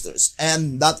and sisters.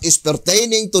 And that is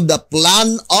pertaining to the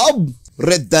plan of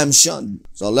redemption.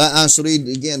 So let us read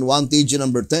again 1 TG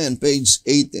number 10, page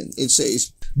 18. It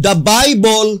says, the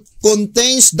Bible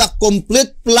contains the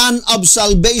complete plan of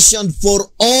salvation for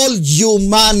all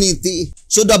humanity.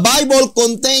 So the Bible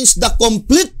contains the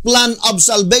complete plan of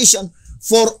salvation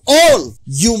for all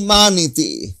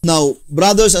humanity. Now,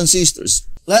 brothers and sisters,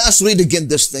 let us read again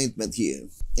the statement here.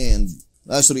 And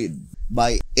let's read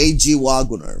by A.G.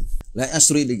 Wagoner. Let us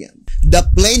read again. The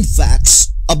plain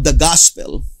facts of the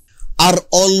gospel are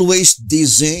always the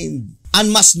same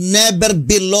and must never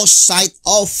be lost sight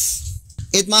of.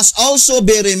 It must also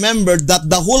be remembered that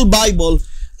the whole Bible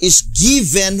is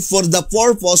given for the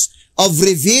purpose of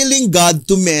revealing God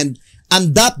to men,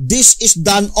 and that this is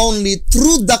done only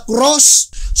through the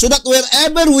cross, so that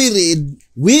wherever we read,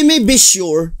 we may be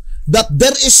sure that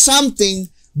there is something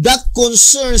that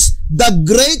concerns the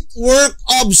great work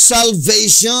of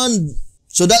salvation.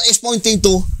 So that is pointing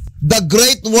to the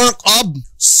great work of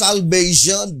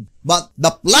salvation. But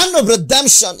the plan of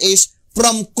redemption is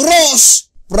from cross,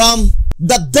 from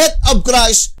the death of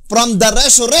Christ, from the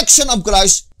resurrection of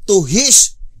Christ, to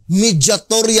his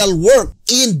mediatorial work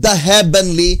in the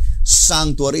heavenly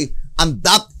sanctuary. And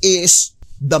that is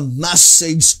the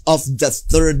message of the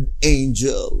third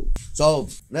angel. So,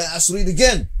 let us read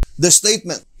again the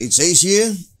statement. It says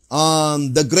here,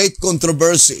 on the great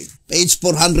controversy, page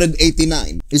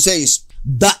 489, it says,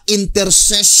 the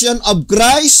intercession of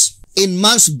Christ in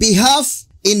man's behalf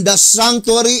in the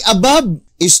sanctuary above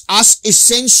is as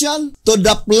essential to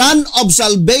the plan of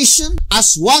salvation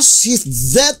as was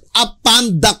his death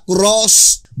upon the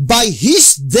cross. By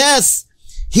his death,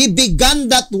 he began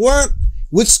that work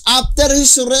which after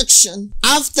his resurrection,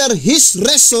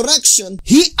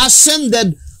 he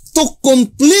ascended to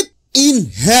complete in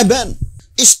heaven.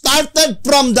 It started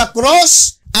from the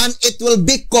cross and it will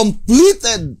be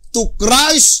completed to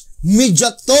Christ's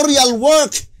mediatorial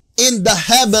work in the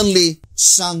heavenly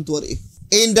sanctuary.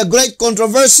 In the Great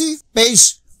Controversy,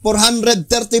 page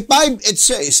 435, it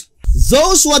says,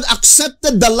 those who had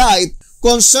accepted the light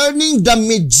concerning the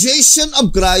mediation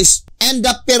of Christ and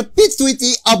the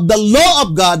perpetuity of the law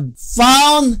of God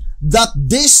found that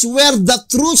these were the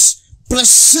truths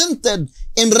presented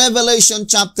in Revelation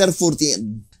chapter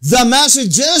 14. The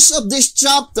messages of this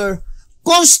chapter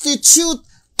constitute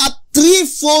a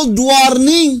threefold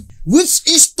warning, which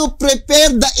is to prepare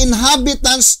the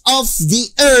inhabitants of the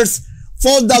earth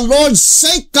for the Lord's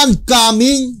second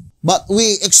coming. But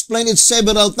we explained it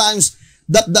several times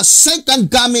that the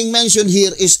second coming mentioned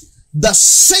here is the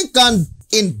second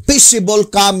invisible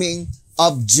coming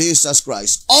of Jesus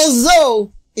Christ.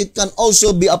 Although it can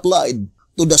also be applied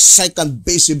to the second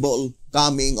visible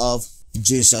coming of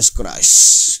Jesus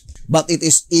Christ. But it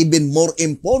is even more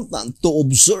important to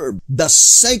observe the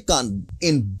second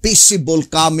invisible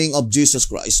coming of Jesus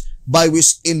Christ, by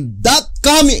which in that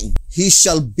coming, He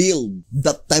shall build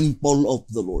the temple of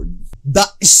the Lord. The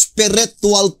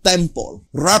spiritual temple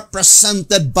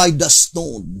represented by the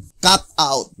stone cut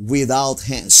out without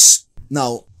hands.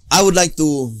 Now, I would like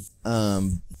to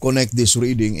connect this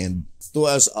reading and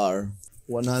 2SR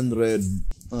 100.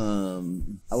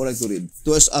 I would like to read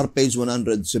 2SR page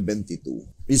 172.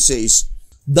 It says,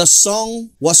 the song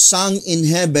was sung in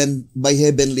heaven by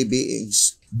heavenly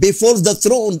beings, before the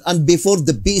throne and before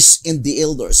the beast and the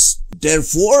elders.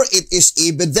 Therefore, it is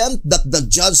evident that the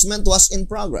judgment was in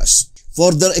progress.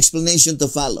 Further explanation to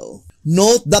follow.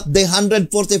 Note that the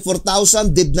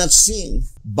 144,000 did not sing,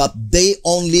 but they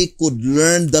only could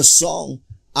learn the song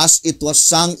as it was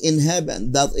sung in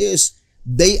heaven. That is,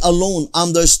 they alone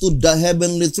understood the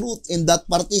heavenly truth in that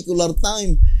particular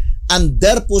time and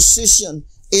their position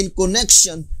in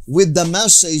connection with the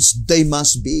message they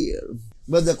must bear.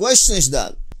 But the question is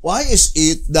that, why is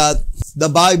it that the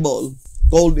Bible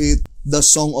called it the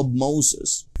Song of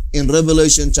Moses? In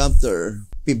Revelation chapter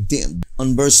 15,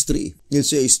 on verse 3, it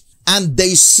says, and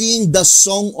they sing the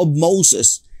song of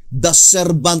Moses, the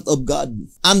servant of God,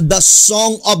 and the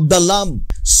song of the Lamb,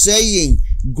 saying,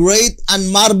 great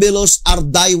and marvelous are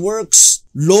thy works,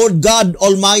 Lord God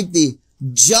Almighty,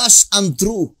 just and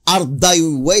true are thy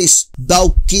ways,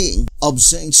 thou King of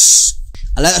saints.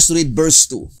 Let us read verse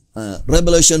 2.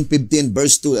 Revelation 15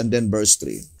 verse 2 and then verse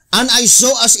 3. And I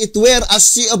saw as it were a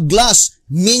sea of glass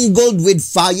mingled with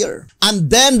fire. And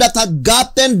them that had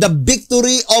gotten the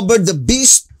victory over the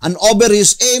beast, and over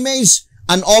his image,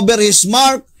 and over his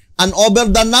mark, and over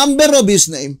the number of his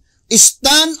name,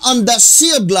 stand on the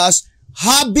sea of glass,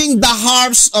 having the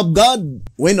harps of God.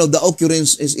 We know the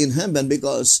occurrence is in heaven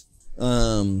because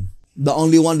the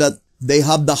only one that they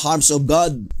have the harps of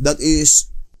God, that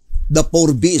is the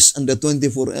 4 beasts and the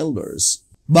 24 elders.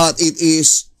 But it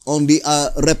is only a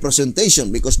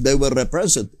representation because they were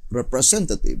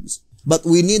representatives. But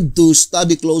we need to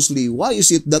study closely. Why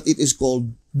is it that it is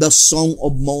called the Song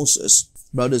of Moses,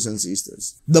 brothers and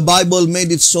sisters? The Bible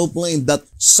made it so plain that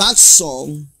such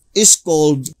song is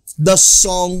called the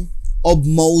Song of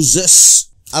Moses.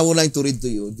 I would like to read to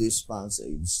you this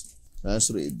passage.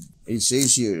 Let's read. It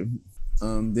says here,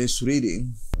 this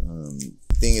reading,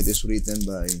 I think it is written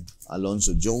by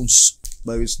Alonzo Jones,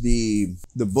 by which the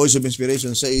voice of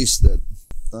inspiration says that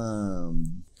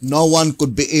no one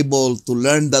could be able to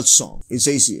learn that song. It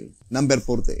says here, number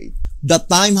 48, the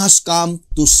time has come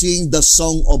to sing the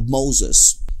song of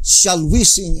Moses. Shall we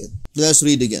sing it? Let's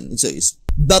read again. It says,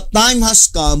 the time has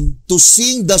come to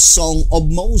sing the song of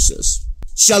Moses.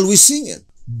 Shall we sing it?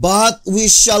 But we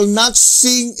shall not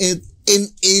sing it in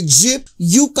Egypt.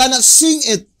 You cannot sing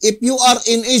it if you are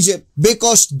in Egypt,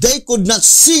 because they could not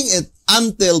sing it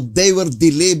until they were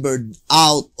delivered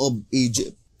out of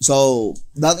Egypt. So,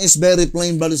 that is very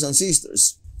plain, brothers and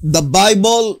sisters. The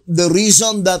Bible, the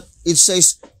reason that it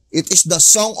says it is the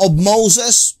song of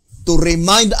Moses, to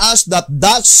remind us that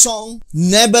that song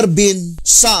never been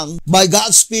sung by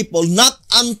God's people, not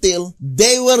until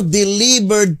they were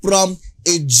delivered from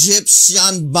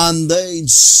Egyptian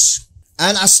bondage.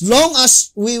 And as long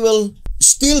as we will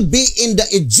still be in the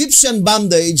Egyptian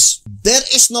bondage, there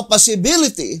is no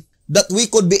possibility that we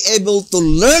could be able to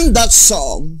learn that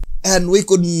song, and we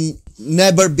could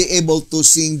never be able to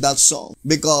sing that song,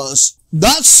 because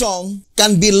that song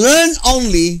can be learned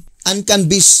only and can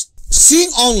be sing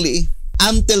only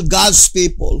until God's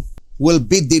people will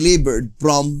be delivered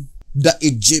from the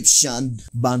Egyptian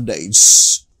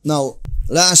bondage. Now,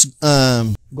 let's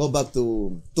go back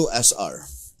to 2SR.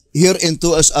 Here in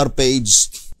 2SR page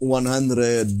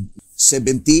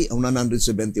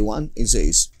 171, it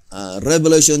says,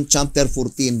 Revelation chapter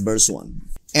 14 verse 1.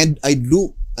 And I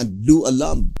do a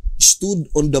lamb stood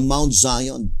on the Mount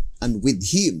Zion, and with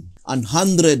him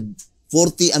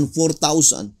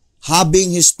 144,000,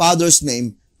 having his father's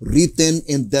name written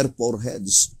in their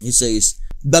foreheads. He says,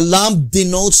 the lamb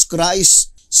denotes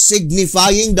Christ,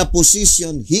 signifying the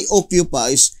position he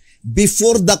occupies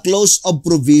before the close of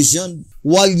provision,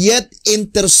 while yet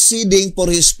interceding for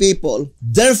his people.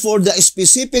 Therefore, the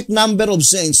specific number of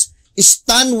saints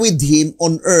stand with him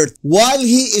on earth while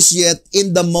he is yet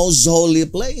in the most holy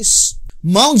place.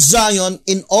 Mount Zion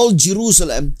in Old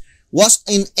Jerusalem was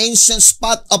an ancient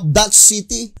spot of that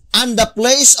city and the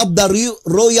place of the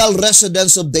royal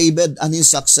residence of David and his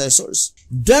successors.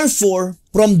 Therefore,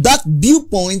 from that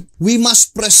viewpoint, we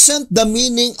must present the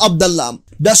meaning of the lamb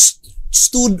that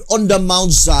stood on the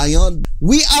Mount Zion.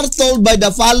 We are told by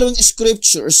the following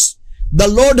scriptures, the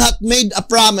Lord hath made a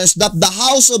promise that the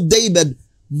house of David,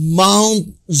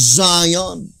 Mount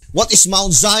Zion. What is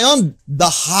Mount Zion? The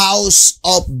house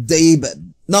of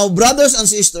David. Now, brothers and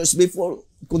sisters, before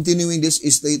continuing this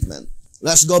statement,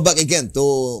 let's go back again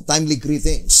to timely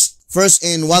greetings. First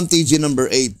in 1 TG number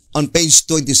 8 on page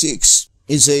 26,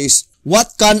 it says,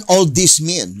 what can all this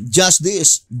mean? Just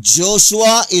this,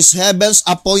 Joshua is heaven's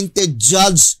appointed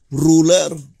judge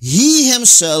ruler. He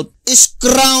himself is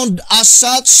crowned as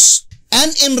such,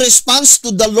 and in response to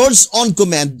the Lord's own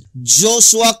command,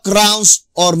 Joshua crowns,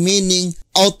 or meaning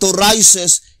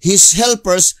authorizes, his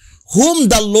helpers whom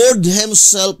the Lord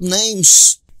himself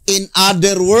names. In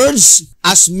other words,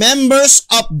 as members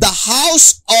of the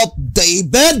house of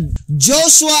David,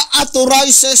 Joshua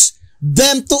authorizes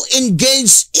them to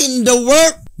engage in the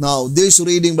work. Now, this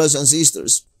reading, brothers and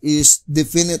sisters, is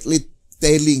definitely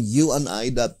telling you and I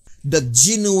that the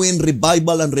genuine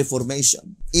revival and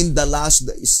reformation in the last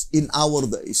days, in our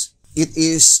days, it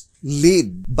is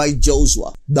led by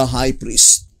Joshua, the high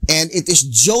priest. And it is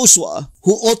Joshua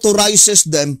who authorizes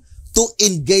them to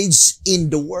engage in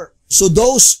the work. So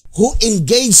those who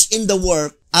engage in the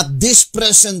work at this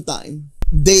present time,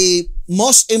 the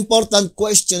most important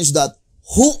question is that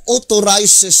who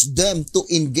authorizes them to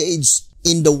engage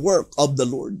in the work of the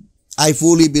Lord? I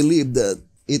fully believe that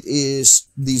it is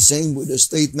the same with the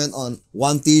statement on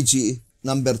 1 TG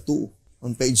number 2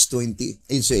 on page 20.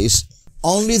 It says,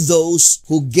 only those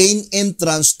who gain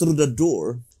entrance through the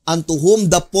door, and to whom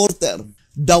the porter,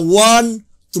 the one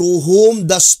through whom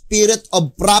the spirit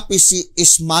of prophecy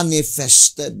is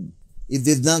manifested. It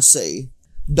did not say,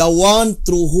 the one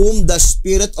through whom the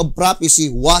spirit of prophecy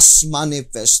was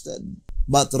manifested,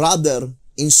 but rather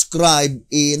inscribed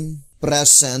in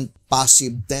present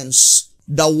passive tense.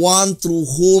 The one through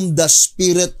whom the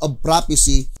spirit of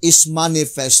prophecy is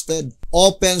manifested.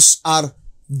 Opens are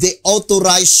the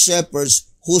authorized shepherds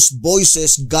whose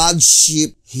voices God's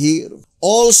sheep hear.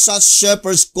 All such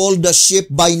shepherds call the sheep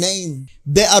by name.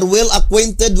 They are well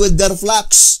acquainted with their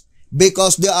flocks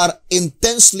because they are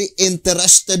intensely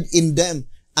interested in them,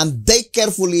 and they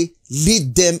carefully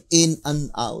lead them in and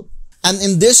out. And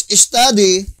in this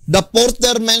study, the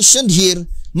porter mentioned here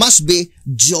must be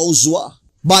Joshua,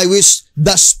 by which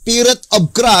the Spirit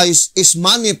of Christ is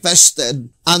manifested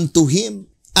unto him.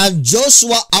 And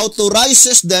Joshua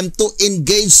authorizes them to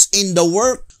engage in the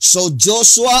work. So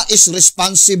Joshua is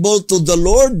responsible to the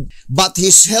Lord, but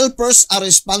his helpers are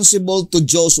responsible to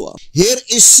Joshua. Here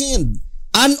is seen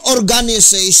an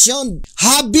organization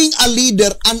having a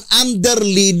leader and under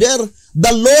leader,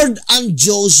 the Lord and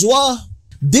Joshua.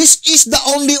 This is the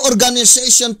only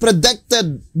organization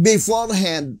predicted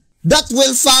beforehand that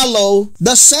will follow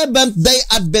the Seventh-day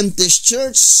Adventist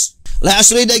Church.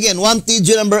 Let's read again, 1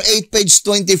 TG number 8, page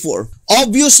 24.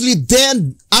 Obviously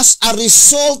then, as a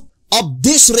result of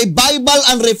this revival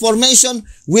and reformation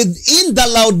within the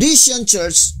Laodicean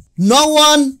church, no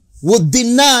one would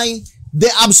deny the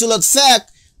absolute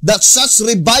fact that such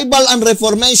revival and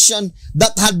reformation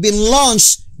that had been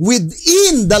launched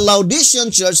within the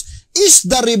Laodicean church is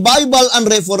the revival and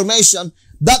reformation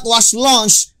that was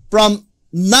launched from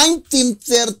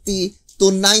 1930 to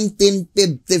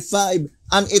 1955,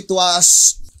 and it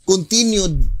was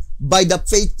continued by the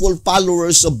faithful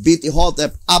followers of B.T.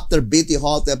 Hotep after B.T.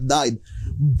 Hotep died.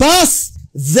 But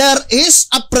there is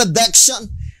a prediction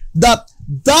that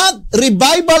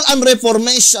revival and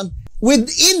reformation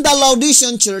within the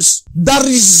Laodicean church, the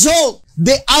result,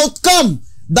 the outcome,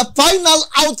 the final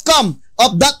outcome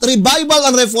of that revival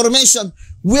and reformation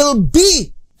will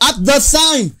be at the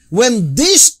time when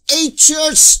this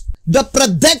church, the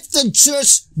predicted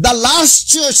church, the last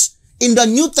church in the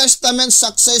New Testament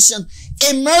succession,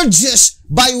 emerges,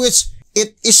 by which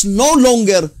it is no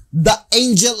longer the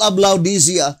angel of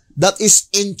Laodicea that is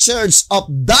in charge of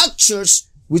that church,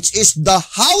 which is the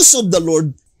house of the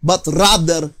Lord, but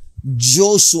rather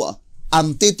Joshua,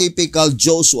 antitypical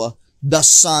Joshua, the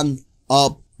son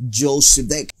of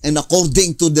Josedek. And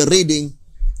according to the reading,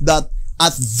 that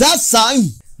at that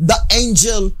time, the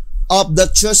angel of the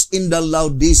church in the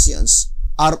Laodiceans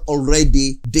are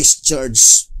already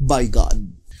discharged by God.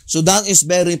 So that is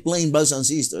very plain, brothers and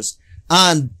sisters.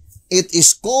 And it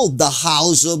is called the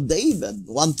house of David.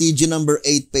 1 TG number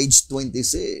 8, page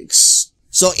 26.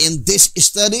 So in this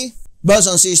study, brothers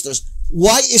and sisters,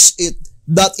 why is it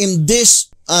that in this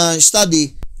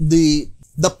study, the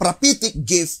prophetic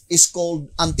gift is called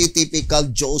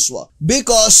antitypical Joshua?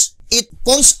 Because it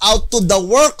points out to the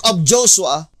work of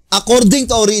Joshua, according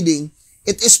to our reading,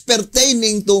 it is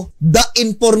pertaining to the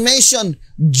information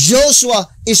Joshua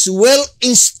is well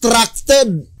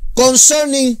instructed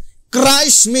concerning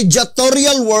Christ's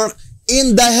mediatorial work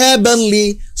in the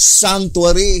heavenly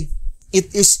sanctuary.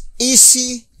 It is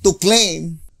easy to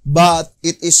claim, but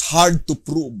it is hard to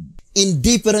prove. In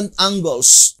different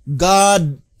angles,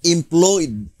 God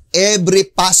employed every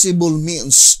possible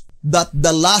means that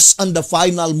the last and the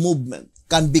final movement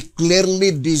can be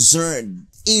clearly discerned,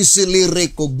 easily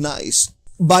recognized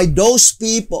by those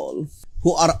people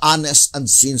who are honest and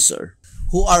sincere,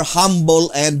 who are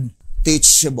humble and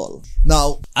teachable.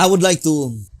 Now, I would like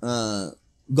to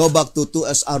go back to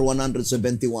 2SR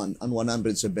 171 and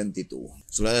 172.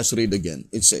 So let us read again.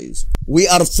 It says, "We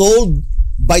are told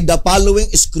by the following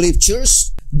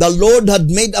scriptures, the Lord had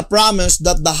made a promise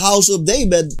that the house of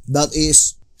David, that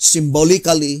is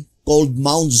symbolically called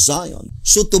Mount Zion."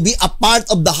 So to be a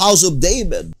part of the house of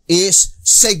David is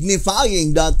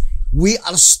signifying that we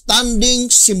are standing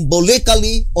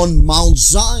symbolically on Mount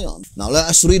Zion. Now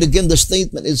let us read again the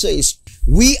statement. It says,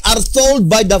 "We are told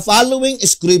by the following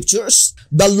scriptures,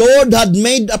 the Lord had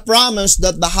made a promise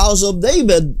that the house of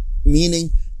David,"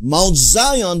 meaning Mount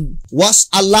Zion, "was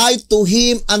allied to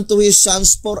him and to his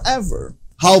sons forever.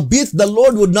 Howbeit the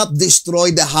Lord would not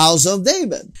destroy the house of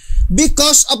David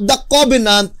because of the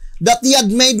covenant that he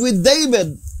had made with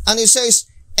David." And he says,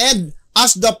 "And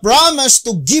as the promise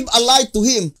to give a light to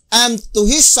him and to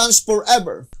his sons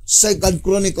forever." 2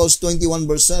 Chronicles 21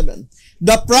 verse 7.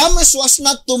 The promise was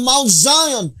not to Mount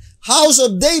Zion, house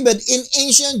of David in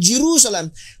ancient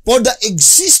Jerusalem, for the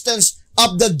existence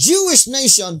of the Jewish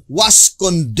nation was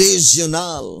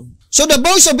conditional. So the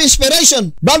voice of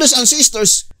inspiration, brothers and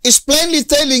sisters, is plainly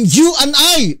telling you and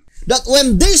I that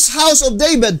when this house of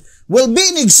David will be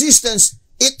in existence,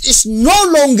 it is no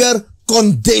longer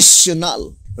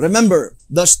conditional. Remember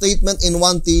the statement in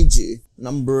 1 TG,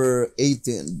 number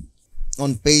 18,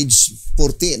 on page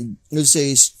 14. It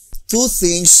says, two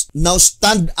things now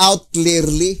stand out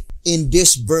clearly in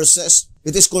these verses.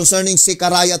 It is concerning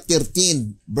Zechariah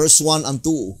 13, verse 1 and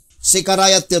 2.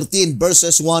 Zechariah 13,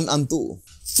 verses 1 and 2.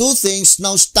 Two things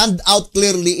now stand out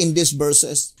clearly in these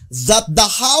verses. That the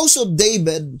house of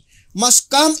David must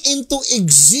come into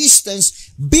existence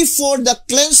before the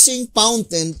cleansing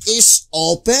fountain is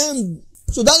opened.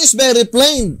 So that is very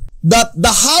plain, that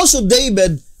the house of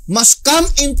David must come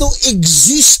into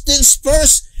existence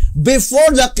first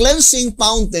before the cleansing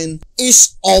fountain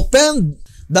is opened.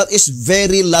 That is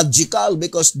very logical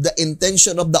because the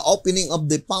intention of the opening of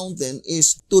the fountain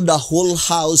is to the whole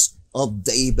house of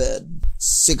David.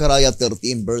 Zechariah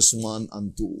 13 verse 1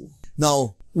 and 2.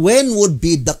 Now, when would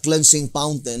be the cleansing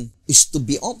fountain is to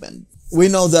be opened? We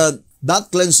know that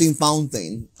that cleansing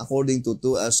fountain, according to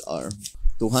 2SR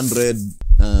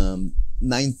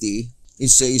 290, it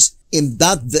says, "In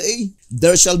that day,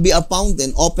 there shall be a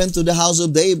fountain open to the house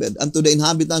of David and to the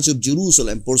inhabitants of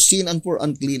Jerusalem for sin and for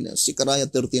uncleanness." Zechariah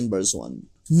 13 verse 1.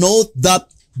 Note that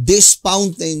this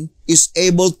fountain is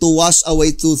able to wash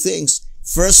away two things.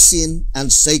 First, sin,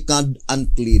 and second,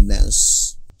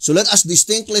 uncleanness. So let us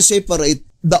distinctly separate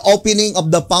the opening of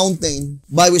the fountain,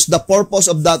 by which the purpose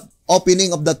of that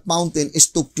opening of that fountain is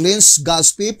to cleanse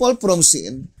God's people from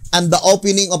sin, and the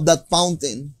opening of that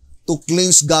fountain to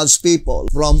cleanse God's people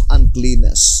from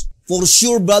uncleanness. For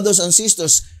sure, brothers and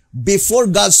sisters, before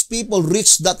God's people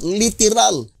reached that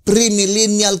literal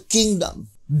premillennial kingdom,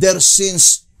 their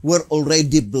sins were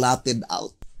already blotted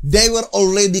out. They were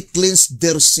already cleansed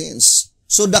their sins.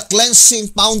 So the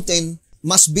cleansing fountain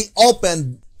must be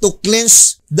opened to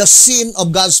cleanse the sin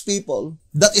of God's people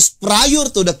that is prior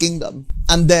to the kingdom.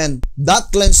 And then that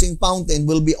cleansing fountain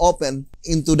will be opened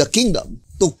into the kingdom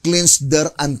to cleanse their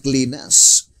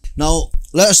uncleanness. Now,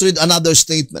 let us read another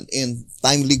statement in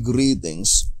Timely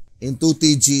Greetings in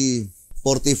 2TG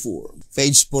 44,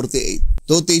 page 48.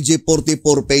 2TG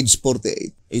 44, page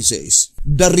 48. It says,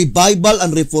 "The revival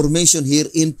and reformation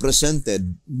herein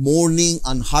presented, mourning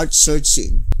and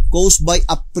heart-searching, caused by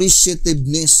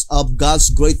appreciativeness of God's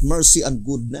great mercy and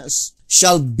goodness,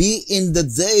 shall be in the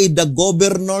day the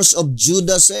governors of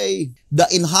Judah say, the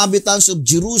inhabitants of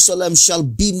Jerusalem shall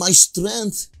be my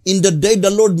strength. In the day the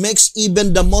Lord makes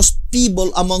even the most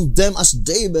feeble among them as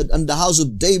David, and the house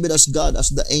of David as God,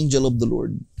 as the angel of the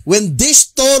Lord. When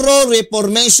this thorough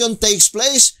reformation takes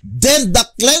place, then the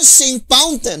cleansing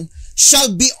fountain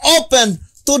shall be opened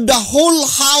to the whole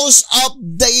house of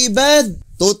David.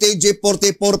 2TG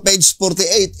 44, page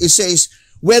 48, it says,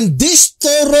 when this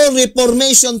thorough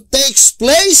reformation takes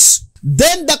place,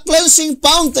 then the cleansing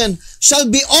fountain shall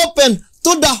be opened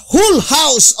to the whole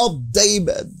house of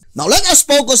David. Now let us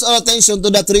focus our attention to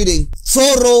that reading,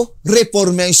 thorough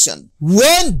reformation.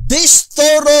 When this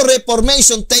thorough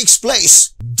reformation takes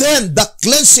place, then the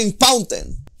cleansing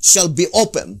fountain shall be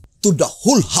opened to the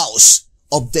whole house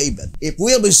of David. If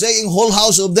we'll be saying whole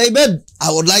house of David,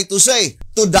 I would like to say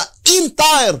to the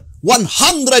entire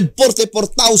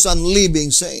 144,000 living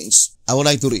saints. I would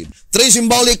like to read. 3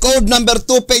 Symbolic Code number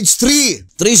 2, page 3.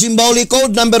 3 Symbolic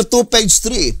Code number 2, page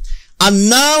 3. And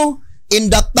now, in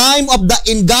the time of the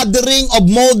ingathering of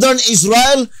modern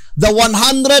Israel, the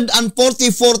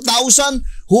 144,000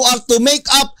 who are to make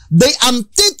up the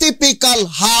antitypical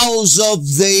house of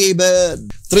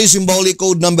David. 3 Symbolic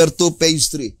Code number 2,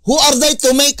 page 3. Who are they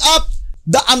to make up?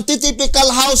 The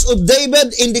antitypical house of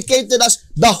David, indicated as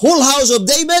the whole house of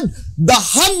David, the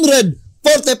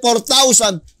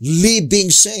 144,000 living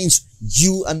saints,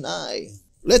 you and I.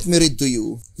 Let me read to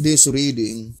you this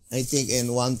reading, I think in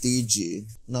 1TG,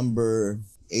 number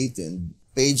 18,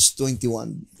 page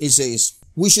 21. It says,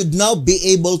 we should now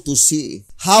be able to see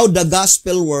how the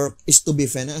gospel work is to be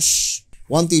finished.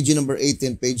 1TG number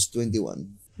 18, page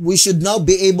 21. We should now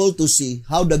be able to see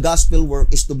how the gospel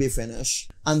work is to be finished,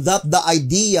 and that the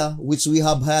idea which we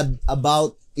have had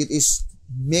about it is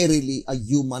merely a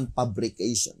human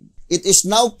fabrication. It is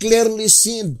now clearly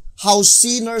seen how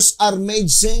sinners are made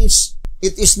saints.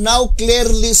 It is now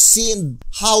clearly seen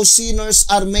how sinners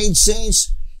are made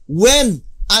saints when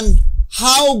and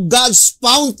how God's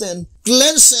fountain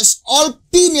cleanses all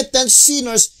penitent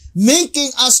sinners,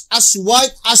 making us as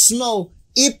white as snow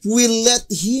if we let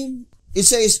Him. It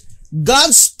says,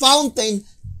 God's fountain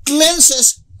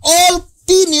cleanses all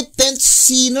penitent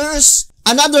sinners.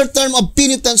 Another term of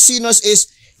penitent sinners is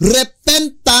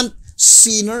repentant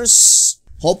sinners.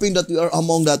 Hoping that we are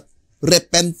among that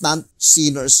repentant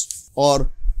sinners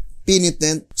or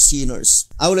penitent sinners.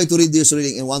 I would like to read this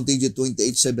reading in 1TG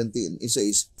 28:17. It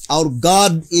says, our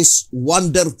God is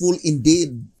wonderful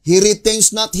indeed. He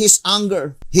retains not His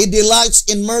anger. He delights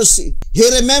in mercy. He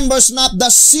remembers not the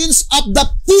sins of the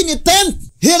penitent.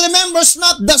 He remembers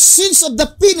not the sins of the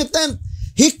penitent.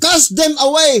 He casts them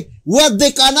away where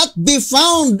they cannot be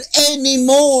found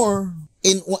anymore.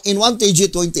 In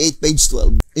 1TG 28, page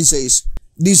 12, it says,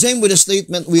 the same with the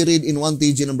statement we read in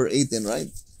 1TG number 18,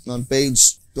 right? On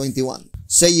page 21,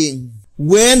 saying,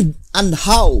 when and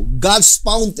how God's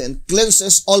fountain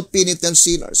cleanses all penitent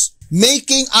sinners,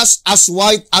 making us as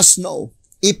white as snow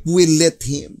if we let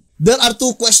Him. There are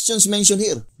two questions mentioned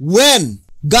here. When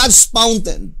God's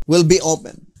fountain will be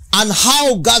opened, and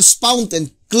how God's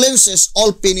fountain cleanses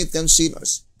all penitent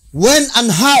sinners. When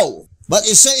and how? But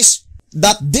it says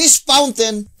that this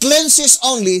fountain cleanses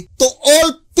only to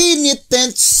all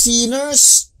penitent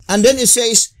sinners. And then it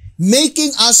says,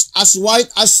 making us as white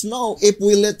as snow if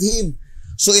we let Him.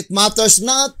 So it matters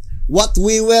not what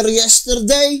we were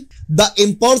yesterday. The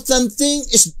important thing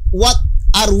is what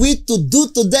are we to do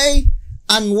today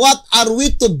and what are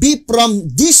we to be from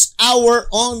this hour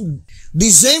on. The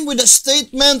same with the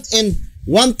statement in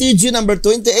 1TG number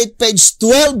 28, page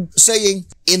 12, saying,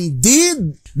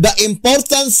 indeed, the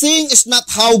important thing is not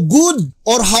how good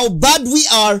or how bad we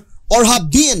are or have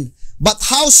been, but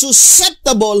how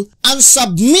susceptible and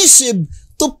submissive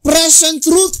to present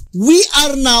truth we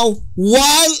are now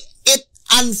while it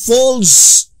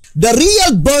unfolds. The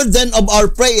real burden of our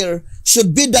prayer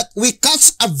should be that we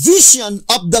catch a vision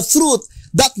of the truth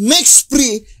that makes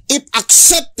free if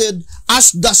accepted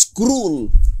as the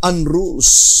scroll and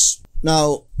rules.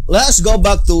 Now, let's go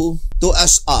back to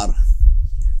SR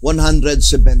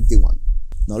 171.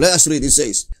 Now, let us read. It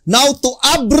says, now to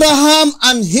Abraham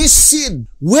and his seed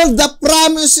were the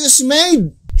promises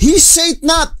made. He said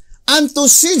not, unto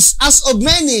seeds as of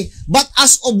many, but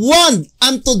as of one,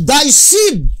 unto thy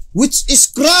seed, which is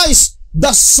Christ,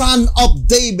 the Son of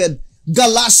David.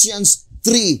 Galatians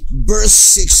 3, verse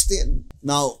 16.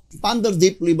 Now, ponder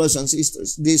deeply, brothers and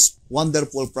sisters, this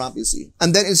wonderful prophecy.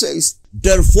 And then it says,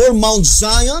 therefore Mount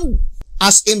Zion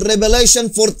as in Revelation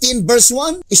 14 verse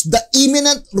 1, is the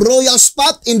imminent royal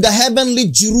spot in the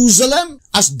heavenly Jerusalem,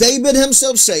 as David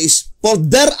himself says, for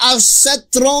there are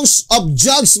set thrones of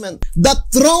judgment, the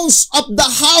thrones of the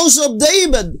house of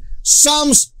David.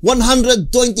 Psalms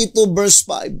 122 verse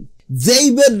 5.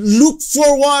 David looked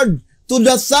forward to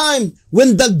the time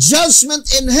when the judgment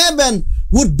in heaven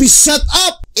would be set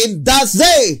up. In that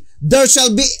day, there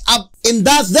shall be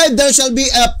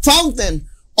a fountain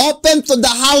open to the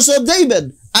house of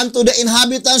David and to the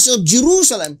inhabitants of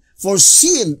Jerusalem for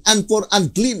sin and for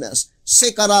uncleanness.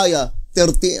 Zechariah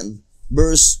 13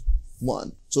 verse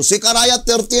 1. So Zechariah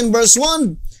 13 verse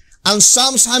 1, and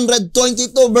Psalms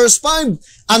 122 verse 5,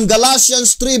 and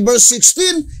Galatians 3 verse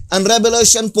 16, and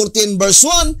Revelation 14 verse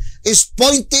 1 is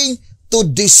pointing to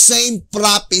the same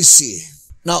prophecy.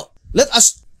 Now, let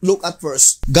us look at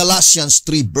first Galatians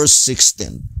 3 verse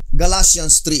 16.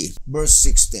 Galatians 3 verse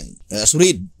 16. Let's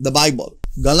read the Bible.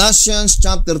 Galatians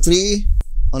chapter 3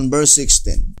 on verse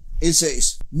 16. It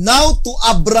says, now to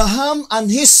Abraham and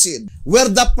his seed, where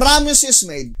the promise is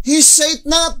made, he said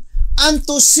not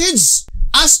unto seeds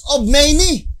as of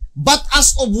many, but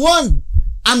as of one,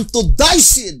 unto thy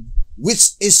seed,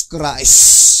 which is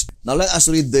Christ. Now let us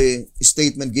read the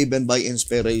statement given by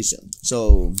inspiration.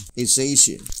 So it says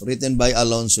here, written by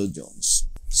Alonzo Jones,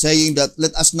 saying that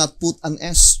let us not put an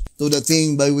S to the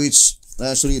thing by which,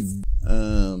 let's read,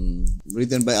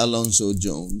 written by Alonzo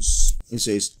Jones. It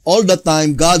says, all the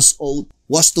time God's oath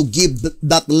was to give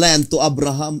that land to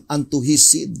Abraham and to his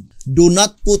seed. Do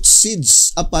not put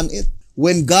seeds upon it.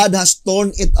 When God has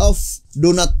torn it off,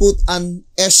 do not put an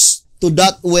S to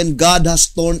that when God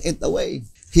has torn it away.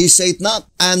 He said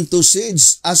not, unto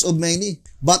seeds as of many,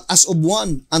 but as of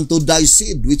one, unto thy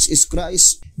seed, which is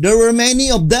Christ. There were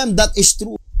many of them, that is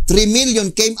true. 3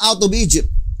 million came out of Egypt,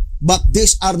 but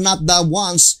these are not the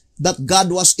ones that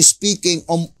God was speaking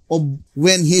of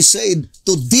when he said,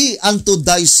 to thee and to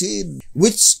thy seed,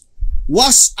 which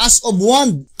was as of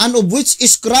one, and of which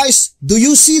is Christ. Do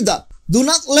you see that? Do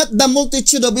not let the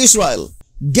multitude of Israel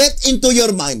get into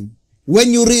your mind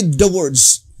when you read the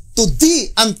words, to thee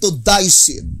and to thy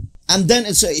seed. And then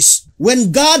it says,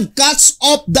 when God cuts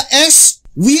off the S,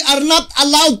 we are not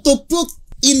allowed to put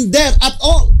in there at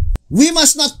all. We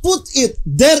must not put it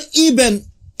there even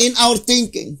in our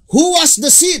thinking. Who was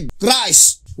the seed?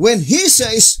 Christ. When he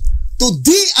says, to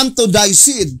thee and to thy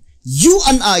seed, you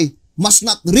and I must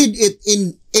not read it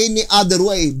in any other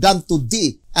way than to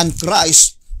thee and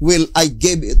Christ will I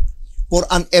give it for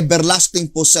an everlasting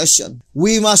possession.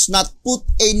 We must not put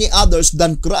any others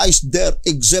than Christ there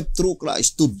except through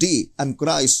Christ. To thee and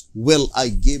Christ will I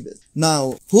give it.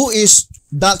 Now, who is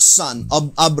that son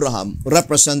of Abraham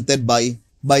represented by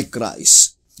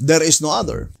Christ? There is no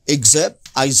other except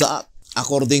Isaac,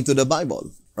 according to the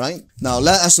Bible. Right? Now,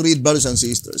 let us read, brothers and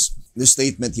sisters, the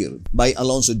statement here by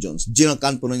Alonzo Jones, General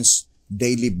Conference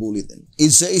Daily Bulletin.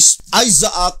 It says,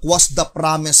 Isaac was the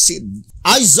promised seed.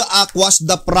 Isaac was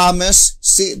the promised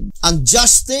seed. And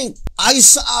just think,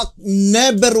 Isaac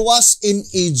never was in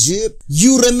Egypt.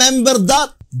 You remember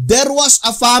that? There was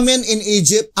a famine in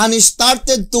Egypt and he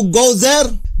started to go there.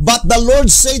 But the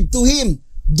Lord said to him,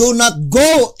 do not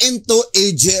go into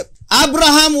Egypt.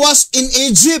 Abraham was in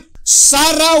Egypt.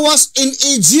 Sarah was in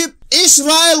Egypt.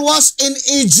 Israel was in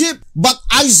Egypt. But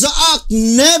Isaac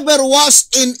never was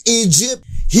in Egypt.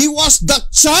 He was the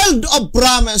child of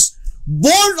promise,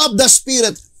 born of the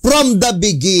Spirit from the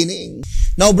beginning.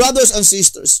 Now, brothers and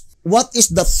sisters, what is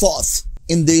the thought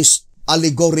in these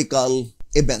allegorical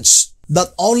events?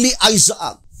 That only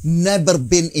Isaac never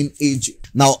been in Egypt.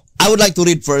 Now, I would like to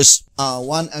read first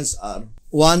 1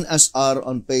 SR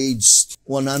on page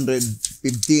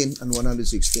 115 and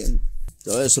 116.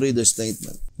 So let's read the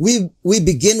statement. We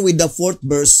begin with the 4th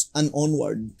verse and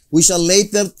onward. We shall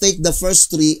later take the first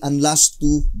 3 and last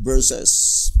 2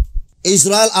 verses.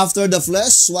 Israel after the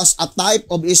flesh was a type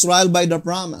of Israel by the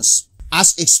promise,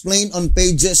 as explained on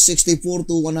pages 64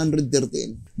 to 113.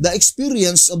 The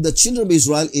experience of the children of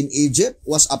Israel in Egypt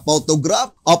was a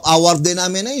photograph of our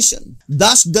denomination.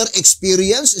 Thus, their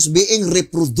experience is being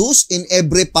reproduced in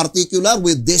every particular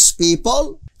with these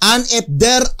people. And if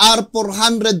there are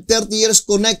 430 years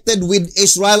connected with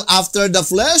Israel after the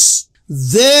flesh,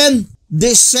 then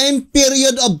the same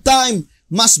period of time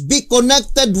must be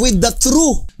connected with the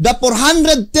true. The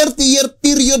 430-year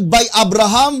period by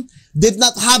Abraham did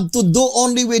not have to do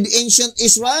only with ancient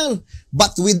Israel,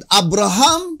 but with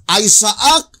Abraham,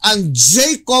 Isaac, and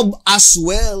Jacob as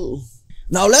well.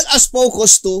 Now let us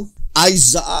focus to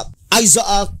Isaac.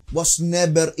 Isaac was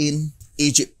never in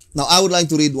Egypt. Now I would like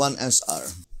to read 1 SR,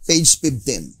 page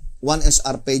 15. 1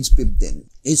 SR, page 15.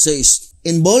 It says,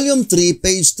 In volume 3,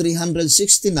 page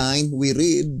 369, we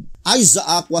read,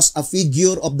 Isaac was a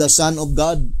figure of the Son of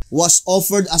God, was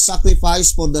offered a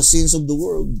sacrifice for the sins of the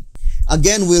world.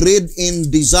 Again, we read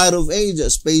in Desire of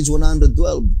Ages, page 112,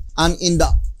 and in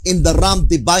the ram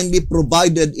divinely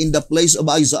provided in the place of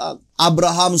Isaac,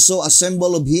 Abraham saw a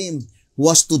symbol of him who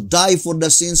was to die for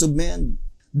the sins of men.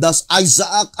 Thus,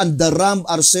 Isaac and the ram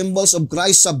are symbols of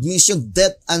Christ's submission,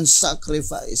 death, and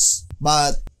sacrifice.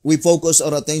 But we focus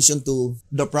our attention to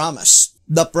the promise.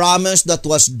 The promise that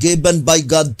was given by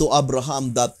God to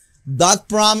Abraham, that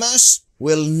promise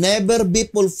will never be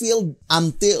fulfilled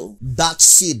until that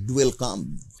seed will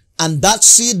come. And that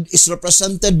seed is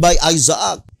represented by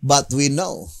Isaac. But we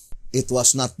know it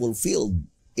was not fulfilled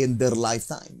in their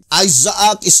lifetime.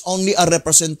 Isaac is only a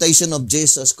representation of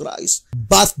Jesus Christ.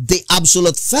 But the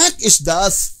absolute fact is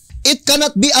that it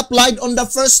cannot be applied on the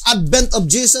first advent of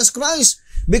Jesus Christ,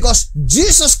 because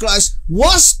Jesus Christ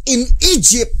was in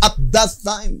Egypt at that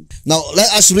time. Now, let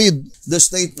us read the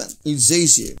statement. It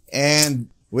says here, and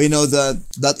we know that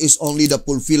that is only the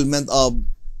fulfillment of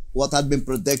what had been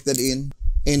predicted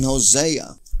in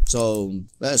Hosea. So,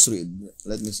 let's read.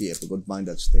 Let me see if I could find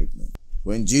that statement.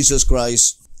 When Jesus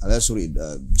Christ, let's read,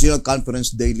 General Conference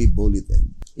Daily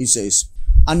Bulletin. It says,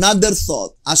 another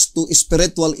thought as to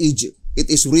spiritual Egypt. It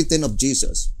is written of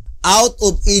Jesus, out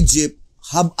of Egypt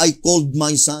have I called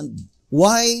my son.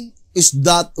 Why is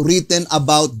that written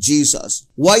about Jesus?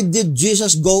 Why did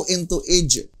Jesus go into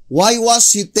Egypt? Why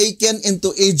was he taken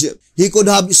into Egypt? He could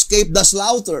have escaped the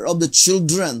slaughter of the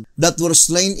children that were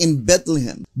slain in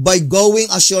Bethlehem by going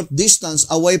a short distance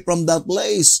away from that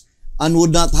place, and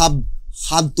would not have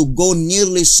had to go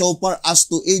nearly so far as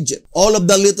to Egypt. All of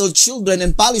the little children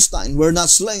in Palestine were not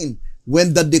slain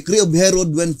when the decree of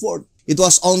Herod went forth. It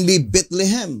was only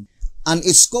Bethlehem and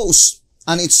its coast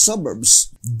and its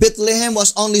suburbs. Bethlehem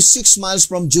was only 6 miles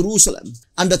from Jerusalem,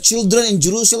 and the children in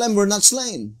Jerusalem were not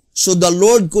slain. So the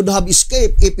Lord could have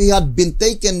escaped if he had been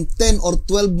taken 10 or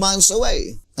 12 miles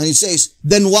away. And he says,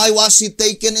 then why was he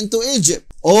taken into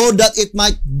Egypt? Oh, that it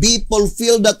might be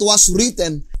fulfilled that was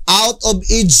written, out of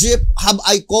Egypt have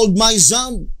I called my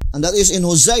son. And that is in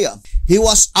Hosea. He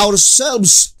was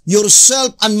ourselves,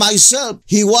 yourself and myself.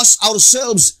 He was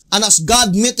ourselves. And as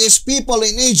God met his people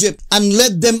in Egypt and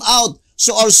led them out,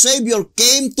 so our Savior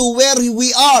came to where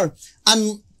we are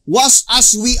and was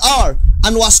as we are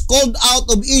and was called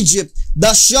out of Egypt,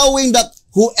 thus showing that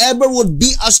whoever would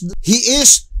be as he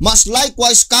is must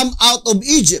likewise come out of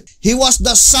Egypt. He was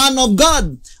the Son of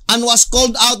God and was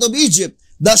called out of Egypt,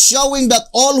 thus showing that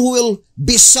all who will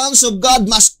be sons of God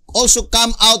must also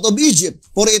come out of Egypt.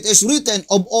 For it is written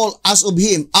of all as of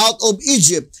him, out of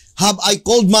Egypt have I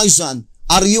called my son.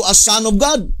 Are you a son of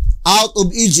God? Out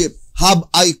of Egypt have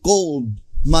I called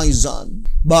my son.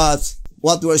 But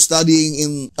what we're studying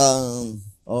in,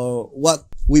 what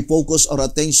we focus our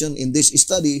attention in this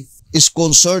study is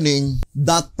concerning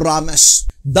that promise.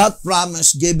 That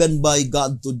promise given by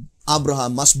God to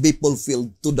Abraham must be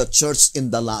fulfilled to the church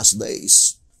in the last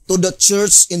days. To the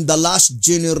church in the last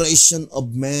generation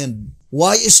of men.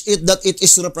 Why is it that it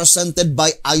is represented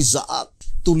by Isaac?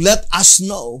 To let us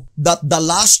know that the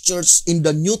last church in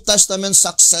the New Testament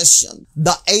succession,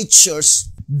 the 8th church,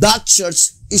 that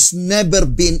church is never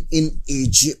been in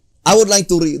Egypt. I would like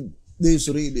to read this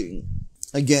reading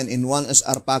again in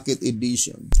 1SR Packet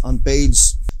Edition on page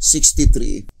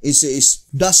 63. It says,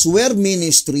 thus were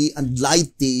ministry and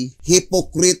laity,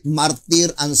 hypocrite, martyr,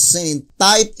 and saint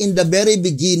type in the very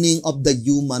beginning of the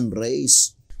human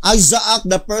race. Isaac,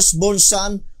 the firstborn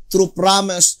son, through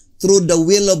promise, through the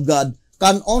will of God,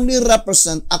 can only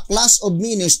represent a class of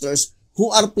ministers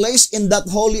who are placed in that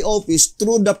holy office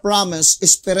through the promise,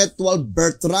 spiritual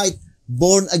birthright,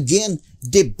 born again,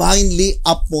 divinely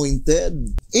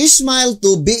appointed. Ishmael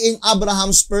too, being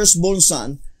Abraham's firstborn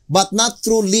son, but not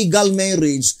through legal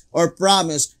marriage or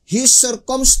promise, he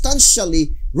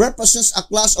circumstantially represents a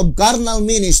class of carnal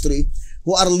ministry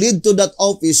who are led to that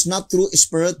office not through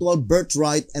spiritual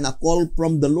birthright and a call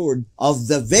from the Lord of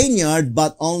the vineyard,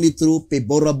 but only through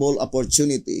favorable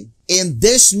opportunity. In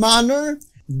this manner,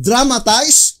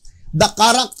 dramatize the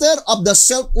character of the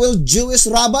self-willed Jewish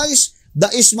rabbis, the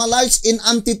Ishmaelites in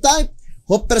antitype,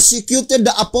 who persecuted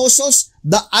the apostles,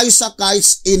 the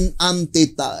Isaacites in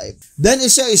antitype. Then it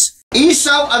says,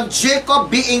 Esau and Jacob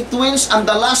being twins and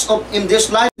the last of in this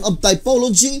line of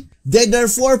typology, they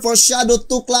therefore foreshadow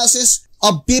two classes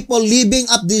of people living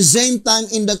at the same time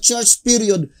in the church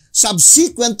period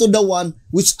subsequent to the one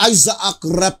which Isaac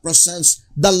represents,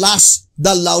 the last,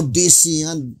 the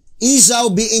Laodicean. Esau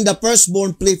being the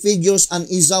firstborn prefigures an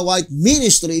Esauite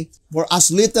ministry for as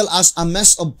little as a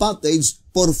mess of pottage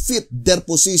forfeit their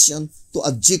position to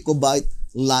a Jacobite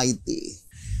laity.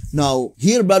 Now,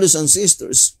 here, brothers and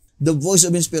sisters, the voice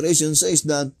of inspiration says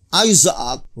that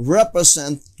Isaac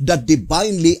represents the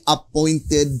divinely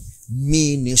appointed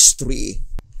ministry.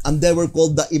 And they were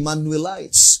called the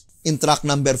Emmanuelites in track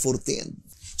number 14.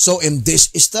 So in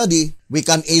this study, we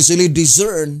can easily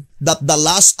discern that the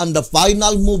last and the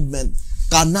final movement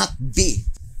cannot be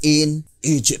in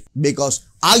Egypt because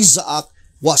Isaac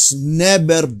was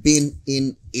never been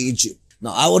in Egypt.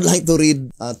 Now, I would like to read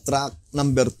track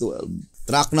number 12.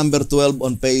 Track number 12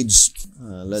 on page,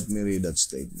 let me read that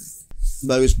statement.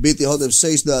 By which B.T. Hotep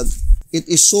says that it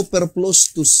is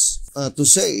superfluous to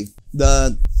say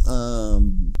that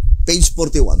page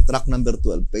 41, track number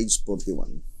 12, page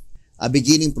 41.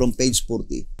 Beginning from page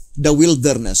 40. The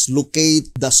wilderness, locate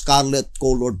the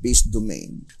scarlet-colored beast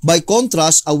domain. By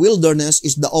contrast, a wilderness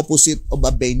is the opposite of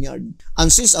a vineyard.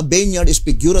 And since a vineyard is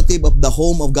figurative of the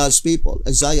home of God's people,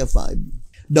 Isaiah 5,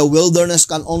 the wilderness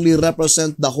can only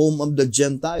represent the home of the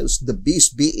Gentiles. The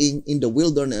beast being in the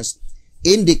wilderness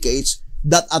indicates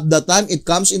that at the time it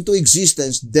comes into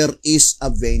existence, there is a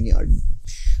vineyard.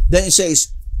 Then it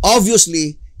says,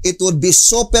 obviously, it would be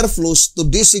superfluous to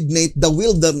designate the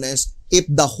wilderness if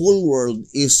the whole world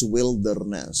is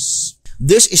wilderness.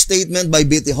 This statement by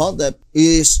B.T. Hotep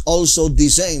is also the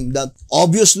same, that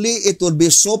obviously it would be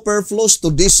superfluous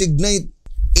to designate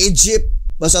Egypt,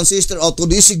 brothers and sisters, or to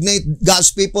designate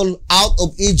God's people out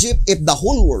of Egypt if the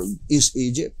whole world is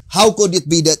Egypt. How could it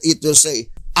be that it will say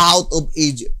out of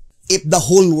Egypt if the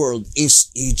whole world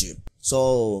is Egypt?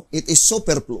 So, it is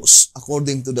superfluous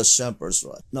according to the shepherd's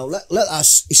rod. Now, let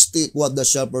us stick what the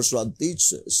shepherd's rod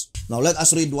teaches. Now, let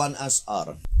us read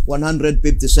 1SR,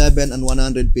 157 and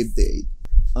 158.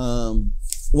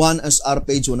 1SR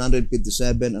page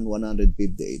 157 and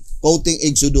 158. Quoting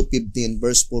Exodus 15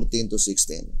 verse 14 to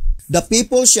 16. The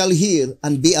people shall hear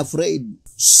and be afraid.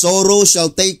 Sorrow shall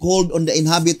take hold on the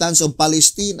inhabitants of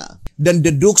Palestina. Then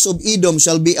the dukes of Edom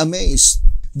shall be amazed.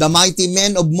 The mighty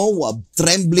men of Moab,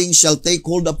 trembling shall take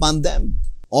hold upon them.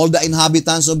 All the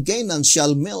inhabitants of Canaan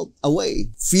shall melt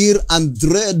away. Fear and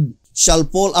dread shall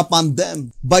fall upon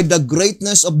them. By the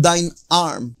greatness of thine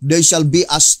arm, they shall be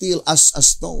as still as a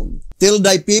stone. Till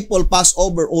thy people pass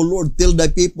over, O Lord, till thy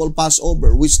people pass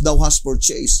over, which thou hast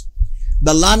purchased.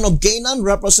 The land of Canaan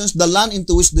represents the land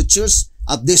into which the church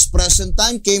at this present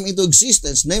time came into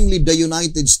existence, namely the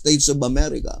United States of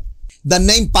America. The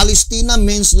name Palestina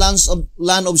means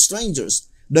land of strangers.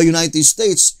 The United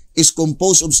States is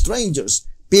composed of strangers,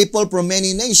 people from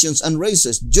many nations and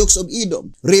races. Dukes of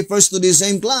Edom refers to the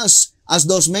same class as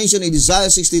those mentioned in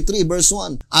Isaiah 63 verse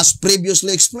 1. As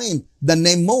previously explained, the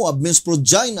name Moab means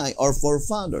progeny or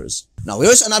forefathers. Now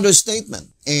here's another statement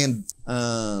in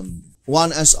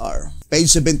 1SR, page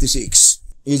 76.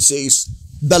 It says,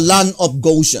 the land of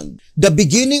Goshen. The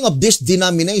beginning of this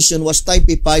denomination was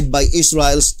typified by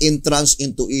Israel's entrance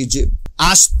into Egypt.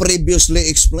 As previously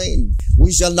explained,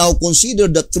 we shall now consider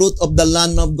the truth of the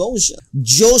land of Goshen.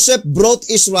 Joseph brought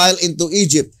Israel into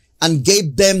Egypt and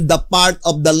gave them the part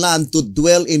of the land to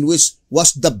dwell in, which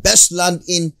was the best land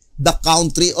in the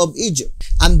country of Egypt.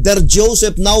 And there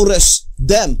Joseph now rests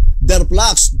them, their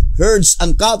flocks, herds,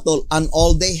 and cattle, and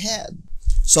all they had.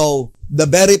 So, the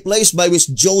very place by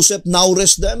which Joseph now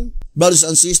rests them, brothers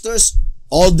and sisters,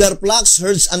 all their flocks,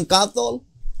 herds, and cattle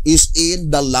is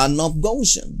in the land of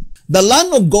Goshen. The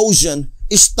land of Goshen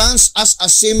stands as a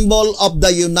symbol of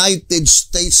the United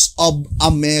States of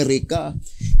America,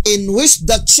 in which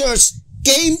the church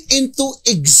came into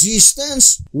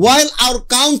existence. While our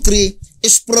country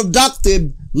is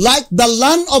productive like the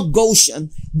land of Goshen,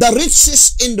 the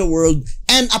richest in the world,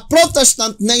 and a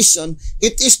Protestant nation,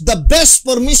 it is the best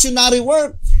for missionary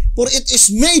work, for it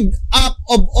is made up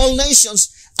of all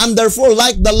nations, and therefore,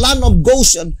 like the land of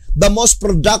Goshen, the most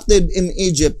productive in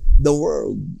Egypt, the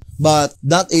world. But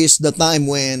that is the time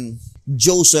when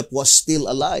Joseph was still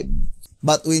alive.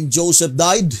 But when Joseph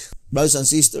died, brothers and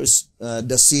sisters,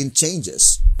 the scene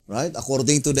changes, right?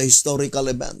 According to the historical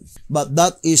event. But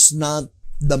that is not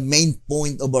the main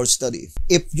point of our study.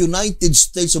 If United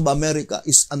States of America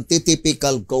is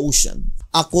antitypical Goshen,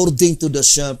 according to the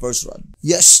shepherd's rod.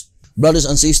 Yes, brothers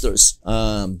and sisters,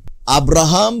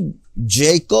 Abraham,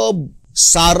 Jacob,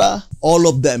 Sarah, all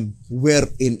of them were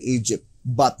in Egypt,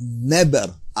 but never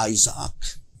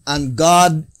Isaac. And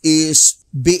God is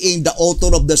being the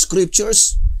author of the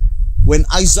scriptures. When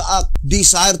Isaac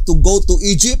desired to go to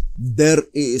Egypt, there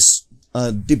is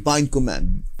a divine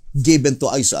command given to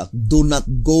Isaac, do not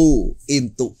go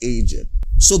into Egypt.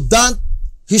 So that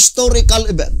historical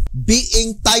event,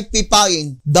 being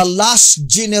typifying the last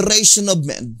generation of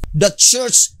men. The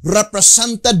church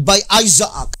represented by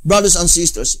Isaac. Brothers and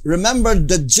sisters, remember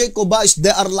the Jacobites,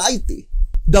 they are laity,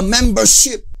 the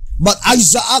membership. But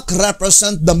Isaac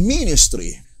represents the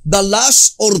ministry. The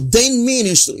last ordained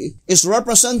ministry is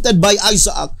represented by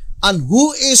Isaac. And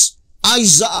who is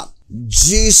Isaac?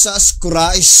 Jesus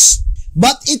Christ.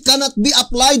 But it cannot be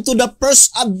applied to the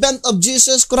first advent of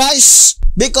Jesus Christ,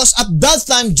 because at that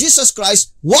time, Jesus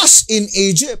Christ was in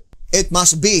Egypt. It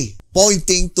must be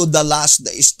pointing to the last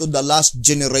days, to the last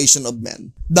generation of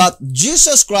men. That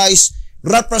Jesus Christ,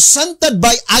 represented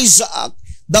by Isaac,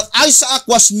 that Isaac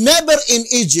was never in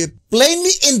Egypt,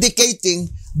 plainly indicating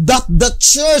that the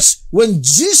church, when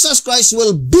Jesus Christ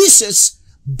will visit,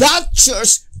 that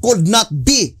church could not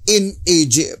be in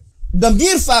Egypt. The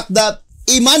mere fact that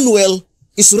Emmanuel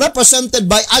is represented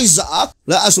by Isaac.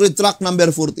 Let us read track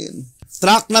number 14.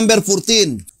 Track number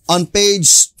 14 on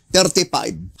page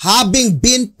 35. Having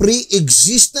been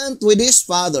pre-existent with his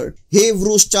father.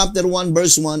 Hebrews chapter 1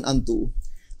 verse 1 and 2.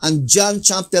 And John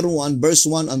chapter 1 verse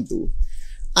 1 and 2.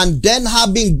 And then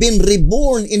having been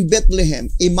reborn in Bethlehem,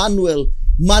 Emmanuel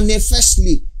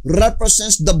manifestly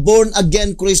represents the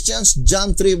born-again Christians,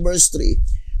 John 3 verse 3.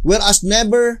 Whereas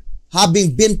never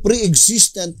having been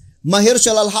pre-existent,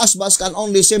 Mahershala al-Hasbas can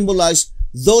only symbolize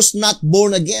those not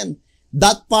born again.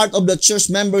 That part of the church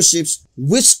memberships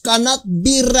which cannot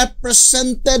be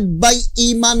represented by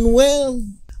Emmanuel.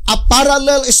 A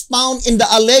parallel is found in the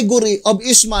allegory of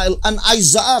Ishmael and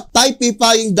Isaac,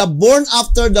 typifying the born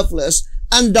after the flesh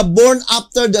and the born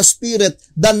after the spirit,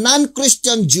 the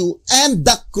non-Christian Jew and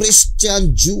the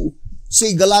Christian Jew.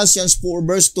 See Galatians 4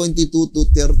 verse 22 to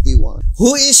 31.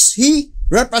 Who is he?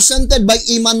 Represented by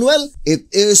Emmanuel, it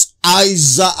is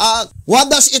Isaac.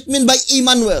 What does it mean by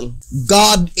Emmanuel?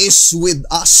 God is with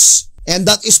us. And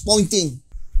that is pointing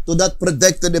to that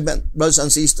predicted event, brothers and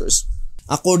sisters.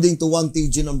 According to 1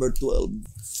 TG number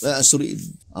 12. Let us read.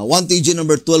 1 TG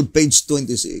number 12, page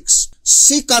 26.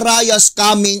 Zechariah's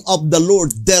coming of the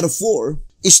Lord, therefore,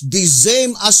 is the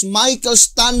same as Michael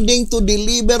standing to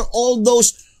deliver all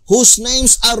those whose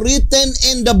names are written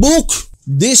in the book.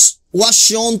 This was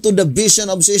shown to the vision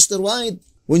of Sister White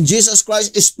when Jesus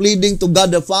Christ is pleading to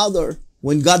God the Father,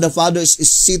 when God the Father is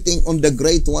sitting on the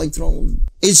great white throne.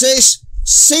 It says,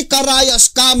 Zechariah's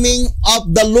coming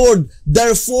of the Lord,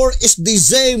 therefore, is the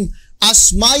same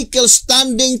as Michael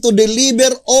standing to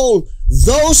deliver all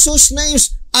those whose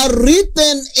names are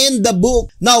written in the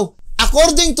book. Now,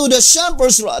 according to the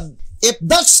shepherd's rod, if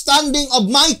that standing of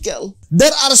Michael,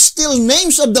 there are still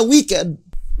names of the wicked,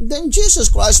 then Jesus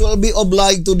Christ will be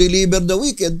obliged to deliver the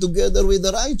wicked together with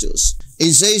the righteous.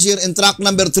 It says here in track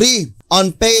number 3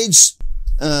 on page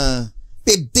 50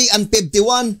 and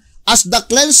 51, as the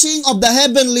cleansing of the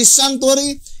heavenly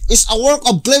sanctuary is a work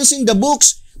of cleansing the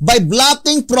books by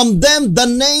blotting from them the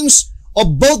names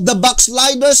of both the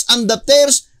backsliders and the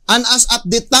tares, and as at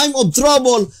the time of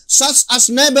trouble, such as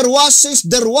never was since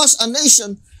there was a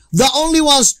nation, the only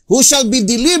ones who shall be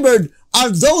delivered are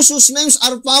those whose names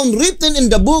are found written in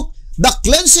the book. The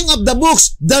cleansing of the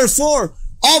books, therefore,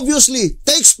 obviously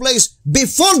takes place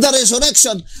before the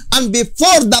resurrection and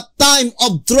before the time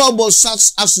of trouble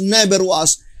such as never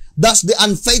was. Thus, the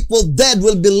unfaithful dead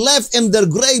will be left in their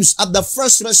graves at the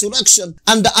first resurrection,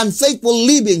 and the unfaithful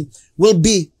living will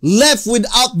be left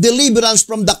without deliverance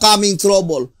from the coming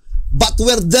trouble. But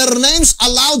were their names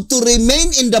allowed to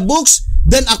remain in the books,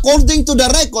 then according to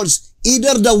the records,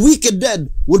 either the wicked dead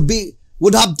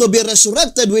would have to be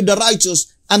resurrected with the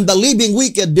righteous, and the living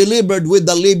wicked delivered with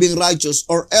the living righteous,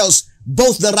 or else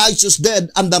both the righteous dead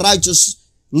and the righteous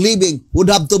living would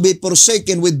have to be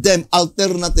forsaken with them,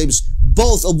 alternatives,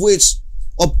 both of which,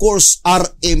 of course, are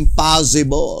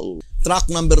impossible. Track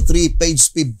number 3,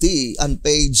 page 50 and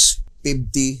page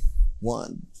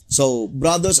 51. So,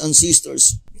 brothers and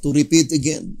sisters, to repeat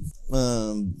again,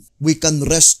 we can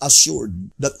rest assured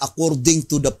that according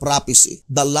to the prophecy,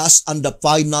 the last and the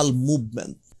final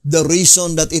movement, the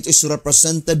reason that it is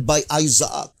represented by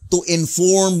Isaac to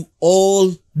inform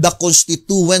all the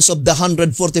constituents of the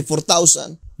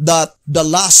 144,000 that the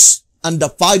last and the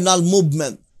final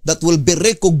movement that will be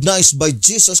recognized by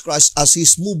Jesus Christ as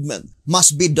his movement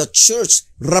must be the church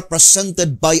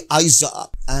represented by Isaac.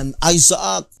 And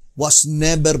Isaac was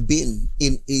never been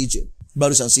in Egypt.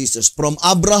 Brothers and sisters, from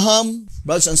Abraham,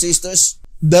 brothers and sisters,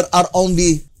 there are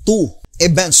only 2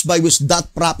 events by which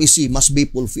that prophecy must be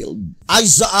fulfilled.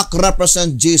 Isaac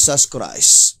represents Jesus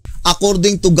Christ,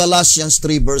 according to Galatians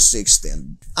 3 verse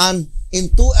 16. And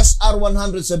in 2 SR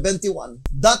 171,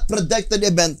 that predicted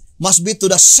event must be to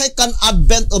the second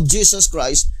advent of Jesus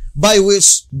Christ, by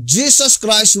which Jesus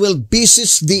Christ will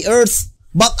visit the earth.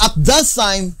 But at that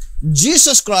time,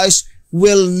 Jesus Christ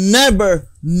will never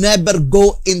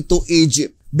go into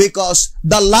Egypt, because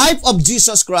the life of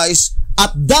Jesus Christ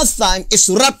at that time is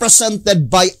represented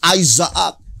by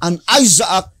Isaac, and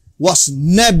Isaac was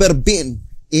never been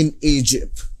in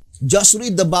Egypt. Just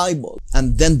read the Bible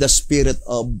and then the spirit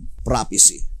of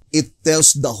prophecy. It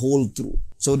tells the whole truth.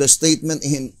 So the statement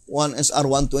in 1 SR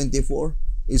 124,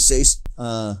 it says,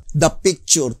 the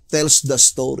picture tells the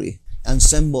story and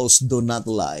symbols do not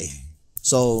lie.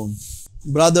 So,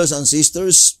 brothers and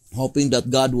sisters, hoping that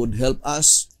God would help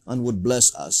us and would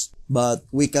bless us. But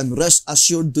we can rest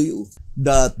assured to you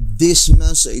that this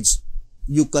message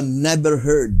you can never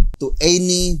heard to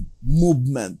any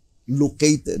movement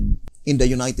located in the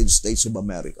United States of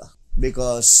America.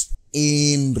 Because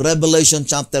in Revelation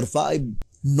chapter 5,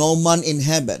 no man in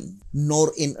heaven,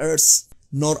 nor in earth,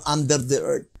 nor under the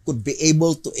earth could be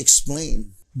able to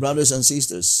explain, brothers and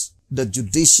sisters, the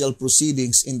judicial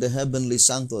proceedings in the heavenly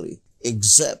sanctuary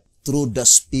except through the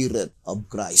Spirit of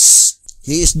Christ.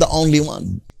 He is the only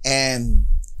one. And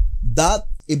that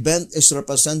event is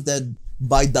represented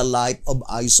by the life of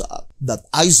Isaac, that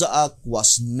Isaac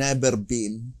was never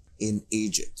been in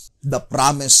Egypt. The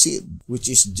promised seed, which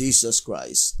is Jesus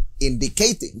Christ,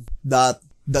 indicating that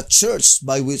the church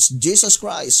by which Jesus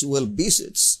Christ will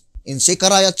visit in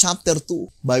Zechariah chapter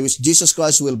 2, by which Jesus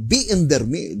Christ will be in their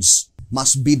midst,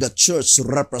 must be the church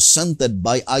represented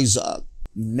by Isaac,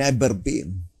 never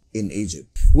been in Egypt.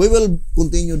 We will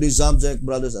continue this subject,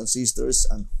 brothers and sisters,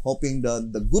 and hoping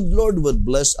that the good Lord would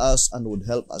bless us and would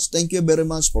help us. Thank you very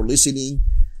much for listening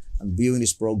and viewing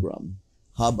this program.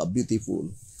 Have a beautiful,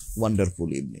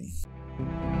 wonderful evening.